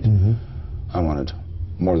their grade. I wanted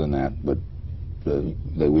more than that, but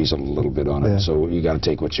they weaseled a little bit on it, so you got to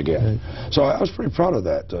take what you get. So I was pretty proud of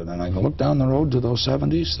that, and I can look down the road to those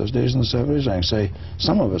 70s, those days in the 70s, and I can say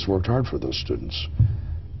some of us worked hard for those students.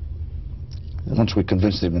 Once we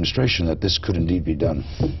convinced the administration that this could indeed be done,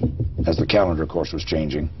 as the calendar, of course, was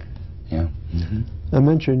changing. I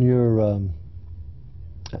mentioned your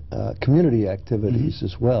community activities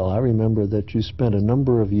as well. I remember that you spent a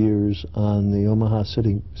number of years on the Omaha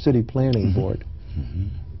City Planning Board.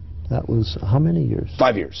 That was how many years?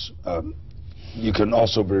 5 years. You can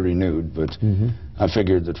also be renewed, but I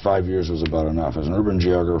figured that 5 years was about enough. As an urban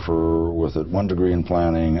geographer with 1 degree in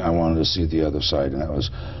planning, I wanted to see the other side, and that was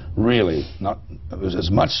really not, it was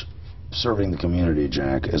as much serving the community,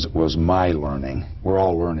 Jack, as it was my learning. We're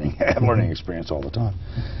all learning. I have learning experience all the time.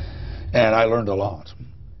 And I learned a lot.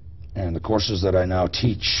 And the courses that I now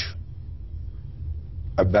teach,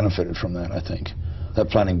 I've benefited from that, I think. That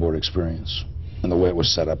planning board experience and the way it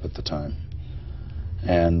was set up at the time.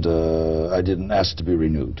 And I didn't ask to be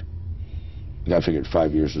renewed. I figured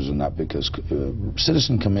 5 years was enough, because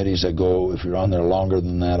citizen committees that go, if you're on there longer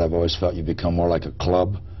than that, I've always felt you become more like a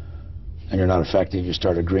club, and you're not effective. You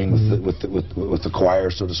start agreeing with the choir,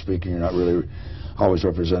 so to speak, and you're not really always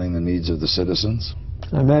representing the needs of the citizens.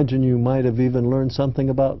 I imagine you might have even learned something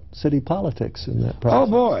about city politics in that process.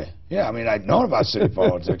 Oh boy, yeah. I mean, I'd known about city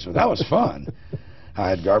politics, but that was fun. I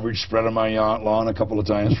had garbage spread on my lawn a couple of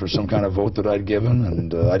times for some kind of vote that I'd given,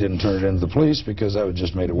 and I didn't turn it into the police because that would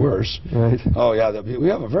just made it worse. Right. Oh, yeah, we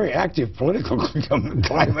have a very active political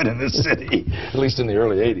climate in this city, at least in the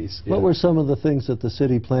early 80s. What were some of the things that the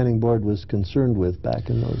city planning board was concerned with back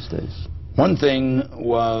in those days? One thing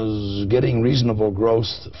was getting reasonable growth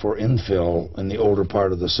for infill in the older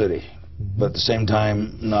part of the city, but at the same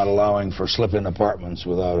time not allowing for slip-in apartments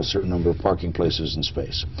without a certain number of parking places and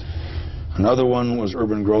space. Another one was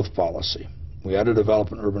urban growth policy. We had to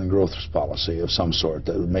develop an urban growth policy of some sort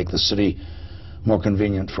that would make the city more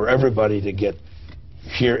convenient for everybody to get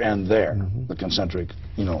here and there, the concentric,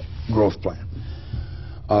 growth plan.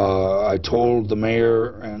 I told the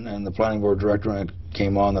mayor and the planning board director when I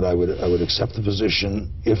came on that I would accept the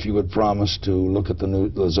position if you would promise to look at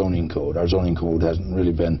the zoning code. Our zoning code hasn't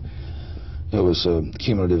really been, it was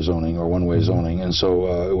cumulative zoning or one-way zoning, and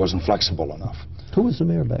so it wasn't flexible enough. Who was the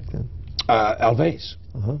mayor back then? Alves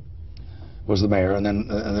was the mayor, and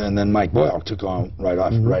then Mike Boyle took on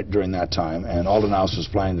right during that time, and Alden House was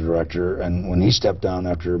planning director, and when he stepped down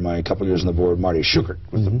after my couple of years on the board, Marty Schuchert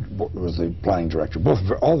was the planning director.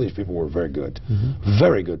 All these people were very good,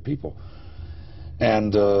 very good people.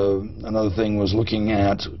 And another thing was looking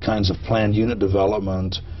at kinds of planned unit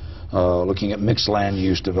development, looking at mixed land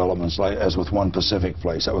use developments, like as with One Pacific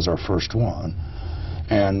Place. That was our first one.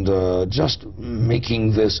 And just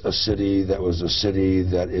making this a city that was a city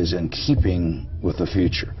that is in keeping with the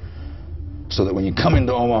future. So that when you come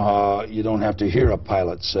into Omaha, you don't have to hear a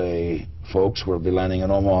pilot say, folks, we'll be landing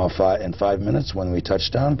in Omaha in 5 minutes. When we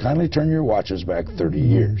touch down, kindly turn your watches back 30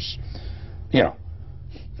 years.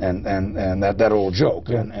 And that old joke.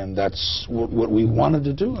 And that's what we wanted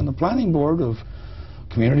to do. And the planning board of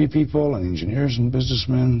community people and engineers and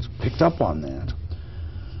businessmen picked up on that.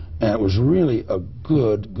 And it was really a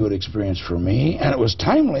good experience for me, and it was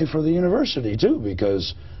timely for the university too,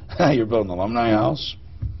 because you're building an alumni house.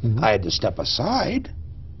 I had to step aside,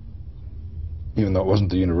 even though it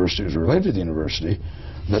wasn't the university, it was related to the university.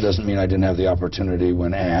 That doesn't mean I didn't have the opportunity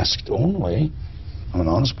when asked only, I'm an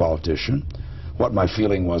honest politician, what my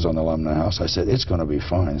feeling was on the alumni house. I said, it's going to be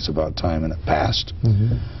fine, it's about time, and it passed.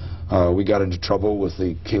 We got into trouble with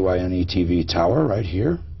the KYNE TV tower right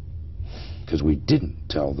here, because we didn't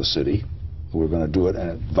tell the city we were going to do it, and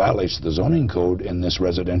it violates the zoning code in this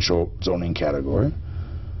residential zoning category.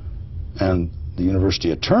 And the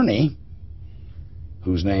university attorney,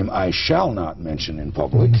 whose name I shall not mention in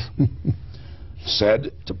public,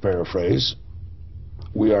 said, to paraphrase,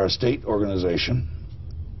 we are a state organization,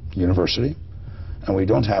 university, and we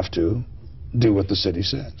don't have to do what the city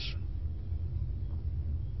says.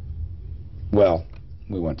 Well,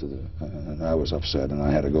 we went to and I was upset, and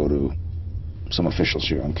I had to go to some officials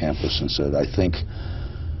here on campus and said, I think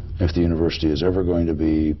if the university is ever going to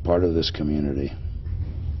be part of this community,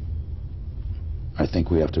 I think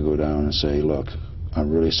we have to go down and say, look, I'm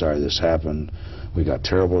really sorry this happened. We got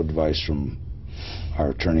terrible advice from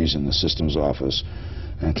our attorneys in the systems office,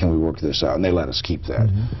 and can we work this out? And they let us keep that.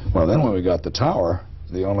 Well, then when we got the tower,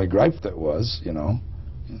 the only gripe that was,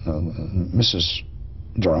 Mrs.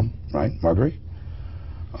 Durham, right, Marguerite,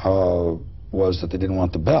 was that they didn't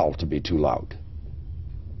want the bell to be too loud.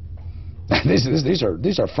 These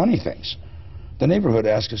are funny things. The neighborhood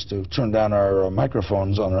asked us to turn down our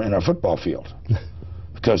microphones in our football field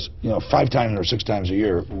because 5 times or 6 times a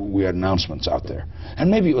year we had announcements out there, and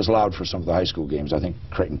maybe it was loud for some of the high school games. I think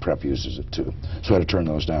Creighton Prep uses it too, so we had to turn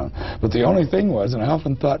those down. But the only thing was, and I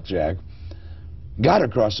often thought, Jack, God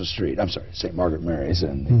across the street, I'm sorry, St. Margaret Mary's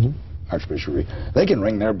and Archbishop, they can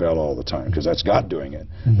ring their bell all the time because that's God doing it.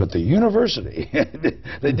 But the university,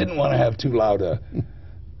 they didn't want to have too loud a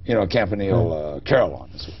campanile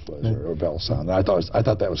carillon or bell sound. And I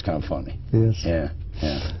thought that was kind of funny. Yes. Yeah.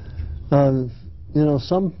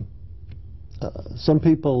 Some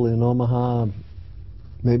people in Omaha,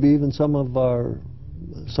 maybe even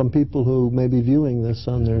some people who may be viewing this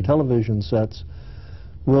on their television sets,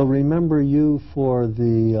 will remember you for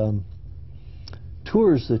the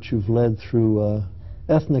tours that you've led through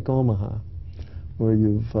ethnic Omaha, where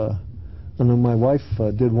you've I know my wife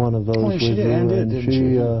did one of those with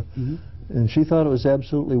you, and she thought it was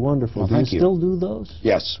absolutely wonderful. Well, do you still do those?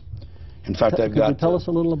 Yes. In fact, I've got... Could you tell us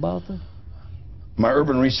a little about them? My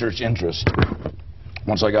urban research interest,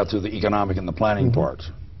 once I got through the economic and the planning part,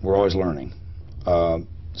 we're always learning,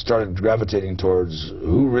 started gravitating towards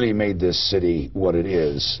who really made this city what it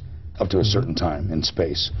is up to a certain time in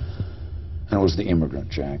space. And it was the immigrant,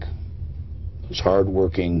 Jack. It was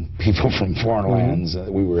hard-working people from foreign lands.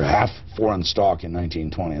 We were half foreign stock in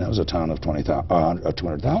 1920. That was a town of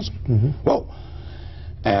 200,000. Whoa.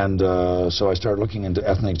 And so I started looking into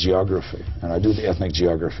ethnic geography, and I do the ethnic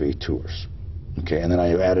geography tours. Okay, and then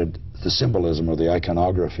I added the symbolism or the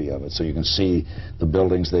iconography of it, so you can see the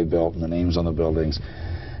buildings they built and the names on the buildings.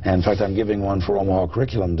 And in fact, I'm giving one for Omaha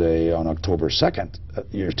Curriculum Day on October 2nd,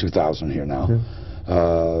 year 2000 here now,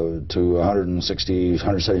 to 160,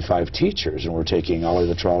 175 teachers, and we're taking all of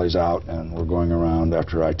the trolleys out, and we're going around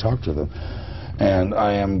after I talk to them. And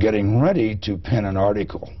I am getting ready to pen an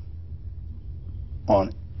article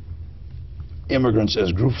on immigrants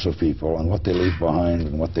as groups of people and what they leave behind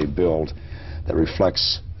and what they build that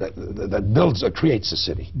reflects, that creates a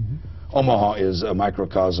city. Omaha is a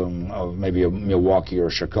microcosm of maybe a Milwaukee or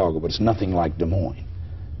Chicago, but it's nothing like Des Moines.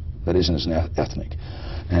 That isn't as ethnic.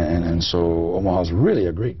 And so Omaha's really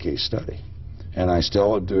a great case study. And I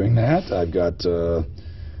still am doing that. I've got, oh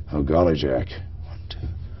golly, Jack,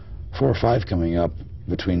 4 or 5 coming up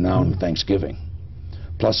between now and Thanksgiving.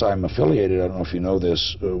 Plus I'm affiliated, I don't know if you know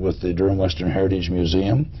this, with the Durham Western Heritage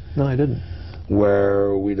Museum. No, I didn't.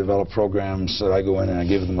 Where we develop programs that I go in and I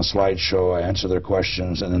give them a slideshow, I answer their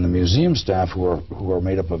questions, and then the museum staff, who are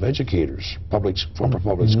made up of educators, former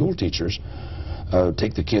public school teachers,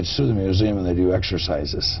 take the kids through the museum and they do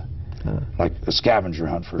exercises, like a scavenger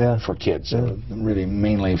hunt for kids, really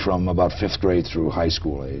mainly from about 5th grade through high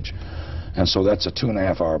school age. And so that's a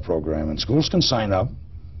 2.5-hour program, and schools can sign up,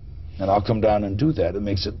 and I'll come down and do that. It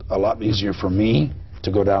makes it a lot easier for me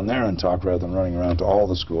to go down there and talk rather than running around to all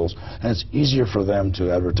the schools, and it's easier for them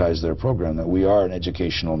to advertise their program that we are an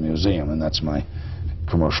educational museum, and that's my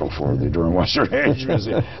commercial for the Durham Western Heritage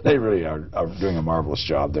Museum. They really are doing a marvelous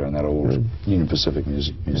job there in that old Union Pacific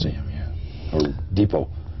Museum, or depot.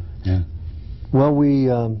 Well,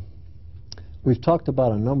 we've talked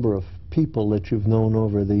about a number of people that you've known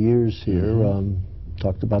over the years here.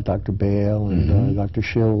 Talked about Dr. Bale and Dr.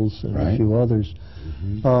 Shills and a few others.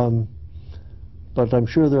 But I'm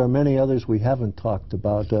sure there are many others we haven't talked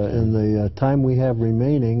about. In the time we have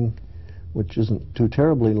remaining, which isn't too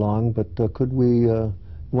terribly long, but could we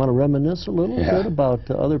want to reminisce a little bit about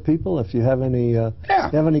other people? If you have any,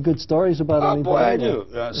 good stories about anybody? Boy, I do.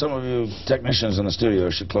 Some of you technicians in the studio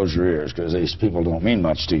should close your ears, because these people don't mean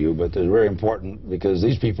much to you, but they're very important because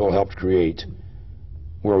these people helped create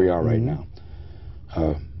where we are right now.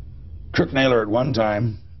 Kirk Naylor at one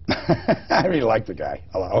time, I really liked the guy,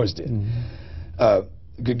 I always did.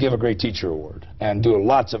 Could give a great teacher award and do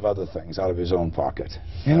lots of other things out of his own pocket.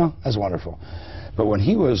 You know, that's wonderful. But when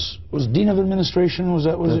he was Dean of Administration, was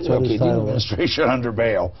it? Okay, Dean of Administration under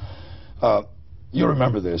Bale. You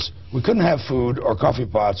remember this. We couldn't have food or coffee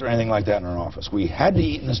pots or anything like that in our office. We had to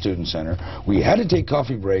eat in the Student Center. We had to take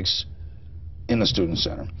coffee breaks in the Student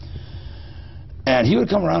Center. And he would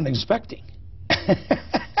come around inspecting.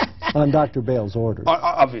 On Dr. Bale's orders.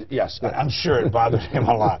 Yes, I'm sure it bothered him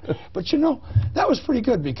a lot. But you know, that was pretty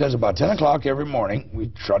good, because about 10 o'clock every morning,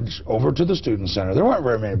 we'd trudge over to the Student Center. There weren't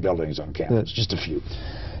very many buildings on campus, just a few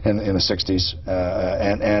in the 60s.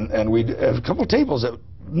 And we'd have a couple tables that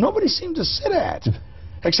nobody seemed to sit at,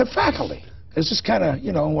 except faculty. It's just kind of,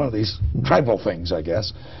 you know, one of these tribal things, I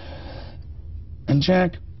guess. And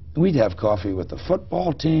Jack, we'd have coffee with the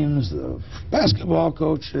football teams, the basketball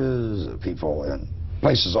coaches, the people in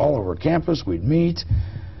places all over campus. We'd meet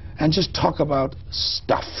and just talk about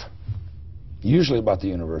stuff, usually about the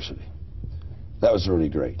university. That was really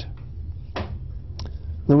great.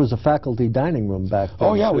 There was a faculty dining room back then.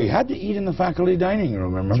 Oh yeah, we had to eat in the faculty dining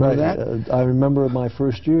room. Remember that? I remember my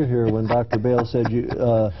first year here when Dr. Bale said,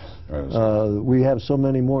 we have so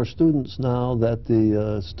many more students now that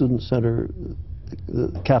the Student Center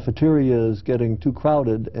cafeteria is getting too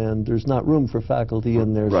crowded and there's not room for faculty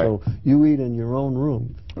in there, so you eat in your own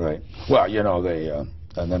room. Right. Well, you know,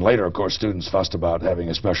 and then later, of course, students fussed about having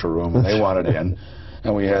a special room, and they wanted in.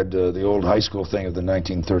 And we had the old high school thing of the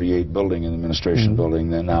 1938 building, in the administration building,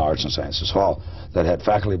 then now Arts and Sciences Hall, that had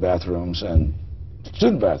faculty bathrooms and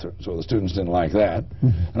student bathrooms. Well, the students didn't like that.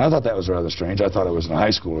 And I thought that was rather strange. I thought it was in high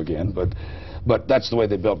school again, but that's the way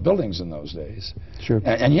they built buildings in those days. Sure.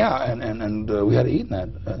 And we had to eat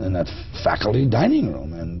in that faculty dining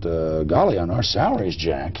room. And golly, on our salaries,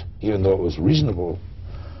 Jack, even though it was reasonable,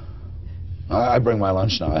 I bring my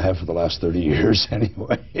lunch now. I have for the last 30 years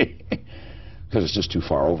anyway, because it's just too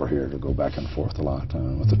far over here to go back and forth a lot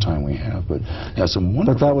with the time we have. But yeah, some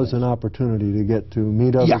wonderful. But that was an opportunity to get to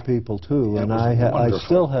meet other people too, and I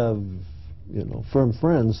still have, you know, firm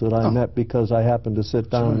friends that I met because I happened to sit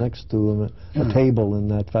down next to them at a table in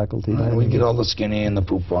that faculty dining room. We'd get all the skinny and the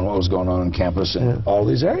poop on what was going on campus in all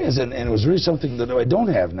these areas, and it was really something that I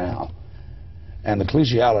don't have now. And the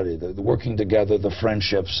collegiality, the working together, the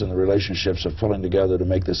friendships and the relationships of pulling together to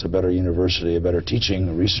make this a better university, a better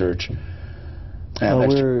teaching, research.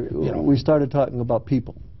 And we started talking about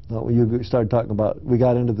people. You started talking about, we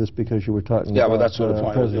got into this because you were talking about... Yeah, but that's what the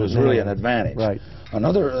point was. It was really an advantage. Right.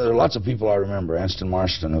 Lots of people I remember. Anston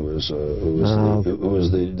Marston, who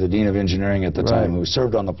was the Dean of Engineering at the time, who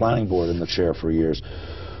served on the planning board in the chair for years,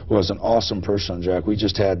 was an awesome person, Jack. We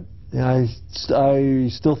just had... Yeah, I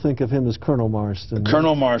still think of him as Colonel Marston.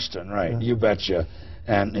 Colonel Marston, right, you betcha.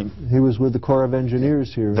 And he was with the Corps of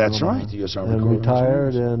Engineers here. That's right, the U.S. Army Corps of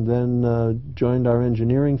retired Engineers. And then joined our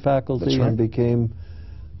engineering faculty and became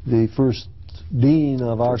the first dean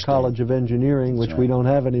of our College of Engineering, which we don't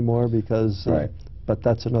have anymore because, but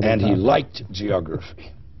that's another And topic. he liked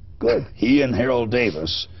geography. Good. He and Harold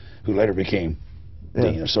Davis, who later became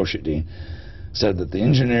dean, associate dean, said that the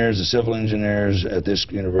engineers, the civil engineers at this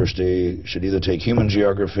university should either take human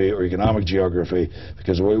geography or economic geography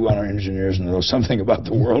because we want our engineers to know something about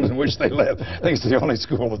the world in which they live. I think it's the only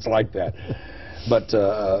school that's like that. But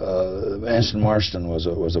Anston Marston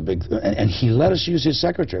was a big, and he let us use his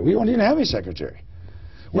secretary. We didn't have a secretary.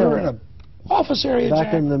 We were in an office area.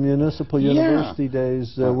 Back in the municipal university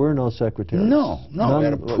days, there were no secretaries. No, we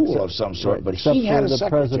had a pool of some sort, but he had a secretary. Except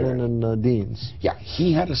for the president and deans. Yeah,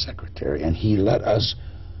 he had a secretary, and he let us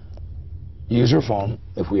use her phone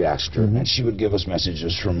if we asked her, and she would give us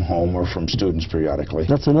messages from home or from students periodically.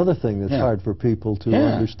 That's another thing that's hard for people to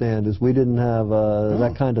understand, is we didn't have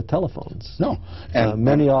that kind of telephones. No. And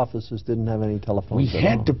many offices didn't have any telephones. We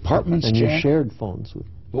had departments, and you shared phones with.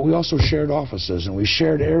 But we also shared offices, and we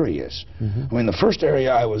shared areas. I mean, the first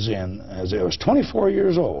area I was in, as I was 24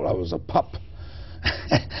 years old, I was a pup.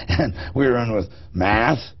 And we were in with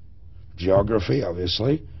math, geography,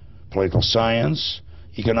 obviously, political science,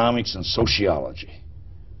 economics, and sociology.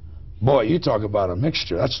 Boy, you talk about a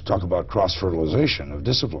mixture. That's talk about cross-fertilization of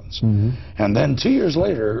disciplines. And then 2 years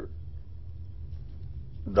later,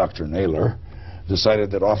 Dr. Naylor decided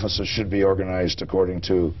that offices should be organized according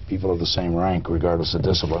to people of the same rank, regardless of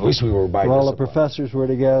discipline. At least we were by discipline. All the professors were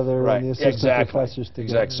together, and the assistant professors together.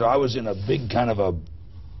 Exactly. So I was in a big kind of a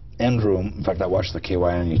end room. In fact, I watched the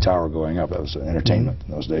KYNE tower going up. That was entertainment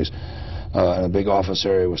in those days. In a big office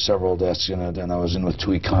area with several desks in it, and I was in with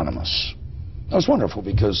 2 economists. That was wonderful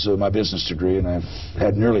because my business degree, and I've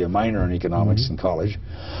had nearly a minor in economics in college.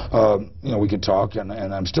 We could talk, and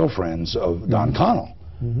I'm still friends of Don Connell.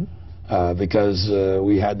 Because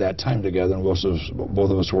we had that time together, and both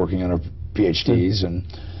of us working on our PhDs,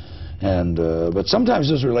 but sometimes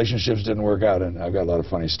those relationships didn't work out, and I've got a lot of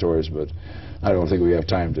funny stories, but I don't think we have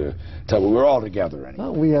time to tell. But we're all together anyway.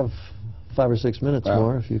 Well, we have 5 or 6 minutes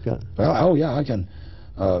more if you got. Well, I can.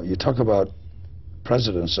 You talk about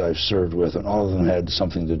presidents I've served with, and all of them had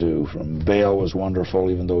something to do. From Bale was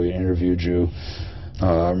wonderful, even though he interviewed you.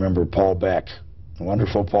 I remember Paul Beck,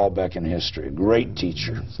 wonderful Paul Beck in history, a great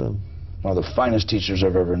teacher. One of the finest teachers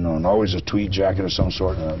I've ever known. Always a tweed jacket of some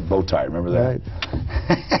sort and a bow tie. Remember that?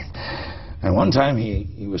 Right. And one time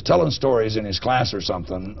he was telling stories in his class or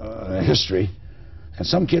something, history, and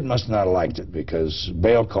some kid must not have liked it because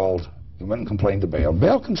Bale called. He went and complained to Bale.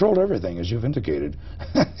 Bale controlled everything, as you've indicated.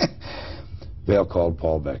 Bale called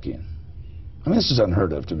Paul Beck in. I mean, this is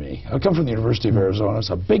unheard of to me. I come from the University of Arizona.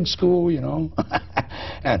 It's a big school, you know.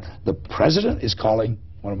 And the president is calling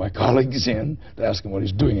one of my colleagues in to ask him what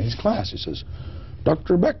he's doing in his class. He says,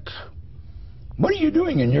 "Dr. Beck, what are you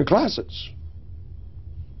doing in your classes?"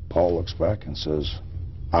 Paul looks back and says,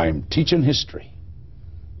 "I'm teaching history."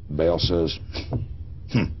 Bale says,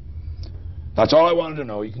 "That's all I wanted to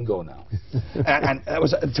know. You can go now." and that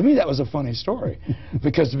was, to me, that was a funny story,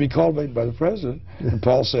 because to be called by the president, and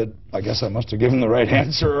Paul said, "I guess I must have given the right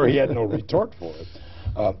answer," or he had no retort for it.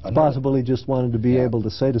 Possibly he just wanted to be able to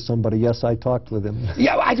say to somebody, "Yes, I talked with him."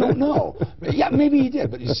 Yeah, I don't know. Yeah, maybe he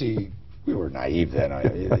did, but you see, we were naive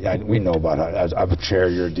then. We know about how, as I'm a chair,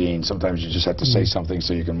 you're a dean. Sometimes you just have to say something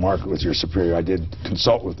so you can mark it with your superior. I did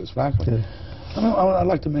consult with this faculty. I'd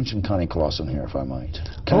like to mention Connie Clausen here, if I might.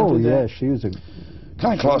 She was a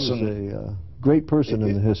Connie Clausen, a great person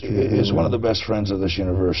in the history. Is one of the best friends of this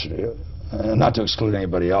university. Not to exclude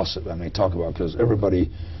anybody else that I may talk about, because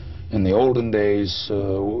everybody in the olden days,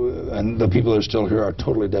 and the people that are still here, are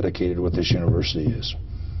totally dedicated to what this university is.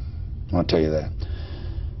 I'll tell you that.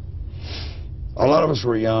 A lot of us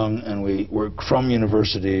were young, and we were from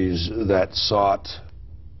universities that sought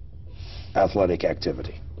athletic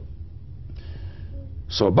activity.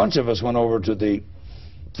 So a bunch of us went over to the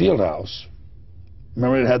field house.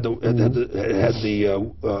 Remember, it had the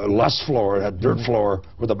lust floor, it had dirt floor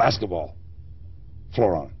with a basketball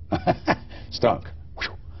floor on it. Stunk.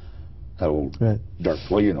 That old dirt.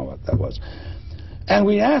 Well, you know what that was. And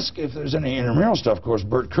we asked if there's any intramural stuff. Of course,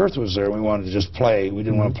 Bert Kurth was there. We wanted to just play. We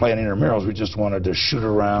didn't want to play in intramurals. We just wanted to shoot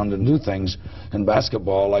around and do things in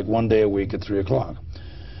basketball, like one day a week at 3 o'clock.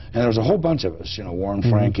 And there was a whole bunch of us, you know, Warren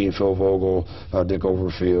Franke, Phil Vogel, Dick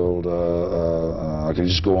Overfield. I could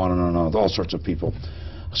just go on and on with all sorts of people.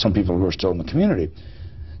 Some people who are still in the community.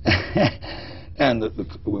 And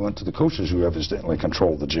we went to the coaches who evidently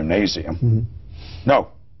controlled the gymnasium.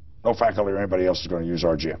 No faculty or anybody else is going to use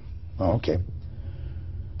our gym. Oh, okay.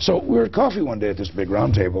 So we were at coffee one day at this big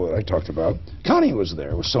round table that I talked about. Connie was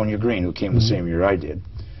there with Sonia Green, who came the same year I did,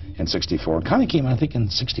 in '64. Connie came, I think, in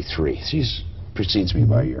 '63. She precedes me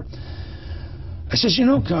by a year. I says, you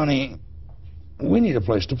know, Connie, we need a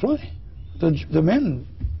place to play. The men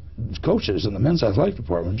coaches in the men's athletic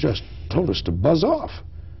department just told us to buzz off.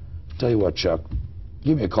 Tell you what, Chuck,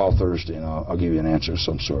 give me a call Thursday and I'll give you an answer of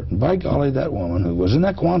some sort. And by golly, that woman who was in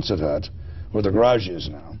that Quonset hut, where the garage is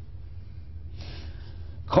now,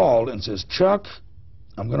 called and says, Chuck,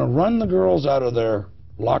 I'm going to run the girls out of their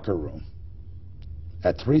locker room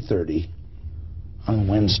at 3:30 on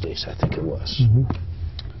Wednesdays, I think it was.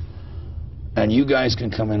 And you guys can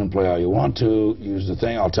come in and play all you want to, use the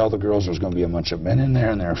thing. I'll tell the girls there's going to be a bunch of men in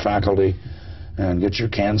there and their faculty, and get your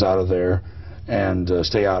cans out of there and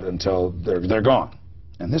stay out until they're gone.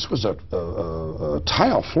 And this was a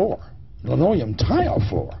tile floor, linoleum tile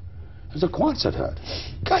floor. It was a Quonset hut.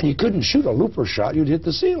 God, you couldn't shoot a looper shot, you'd hit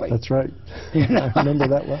the ceiling. That's right. You know? I remember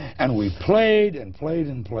that well. And we played and played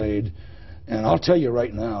and played. And I'll tell you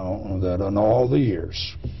right now that in all the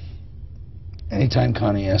years, anytime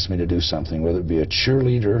Connie asked me to do something, whether it be a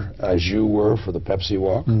cheerleader, as you were for the Pepsi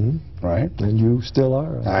Walk, right? And you still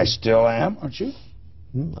are. I still am, aren't you?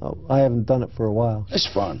 I haven't done it for a while. It's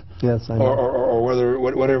fun. Yes, I know. Or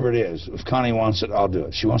whatever it is. If Connie wants it, I'll do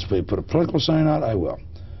it. She wants me to put a political sign out, I will.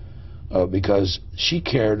 Because she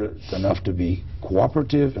cared enough to be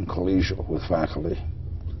cooperative and collegial with faculty.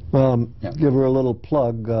 Well, give her a little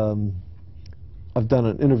plug. I've done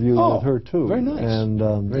an interview with her too. Very nice. And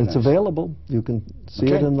it's available. You can see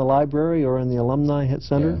it in the library or in the Alumni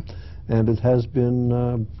Center. And it has been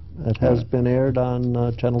aired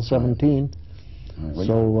on Channel 17. Well,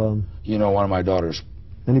 so you know, one of my daughters.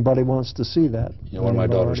 Anybody wants to see that? You know, one of my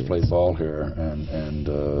daughters played ball here and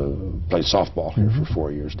played softball here for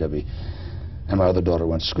 4 years, Debbie. And my other daughter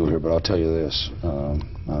went to school here. But I'll tell you this: I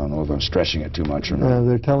don't know if I'm stretching it too much or not.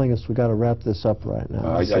 They're telling us we got to wrap this up right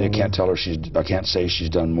now. I can't tell her I can't say she's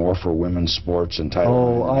done more for women's sports and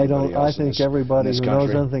Title IX. I don't. I think everybody who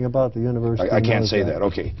knows anything about the university. I can't say that.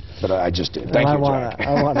 Okay, but I just did. Thank you, Jack.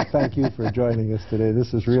 I want to thank you for joining us today.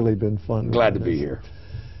 This has really been fun. Glad to be here.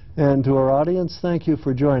 And to our audience, thank you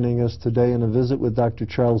for joining us today in a visit with Dr.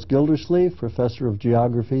 Charles Gildersleeve, Professor of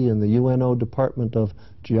Geography in the UNO Department of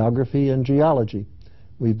Geography and Geology.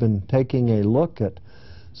 We've been taking a look at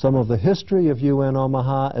some of the history of UN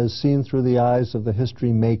Omaha as seen through the eyes of the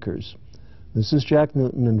history makers. This is Jack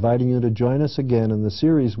Newton inviting you to join us again in the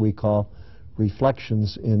series we call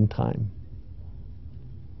Reflections in Time.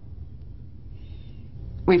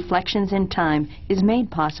 Reflections in Time is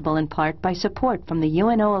made possible in part by support from the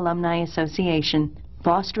UNO Alumni Association,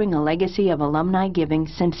 fostering a legacy of alumni giving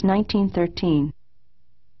since 1913.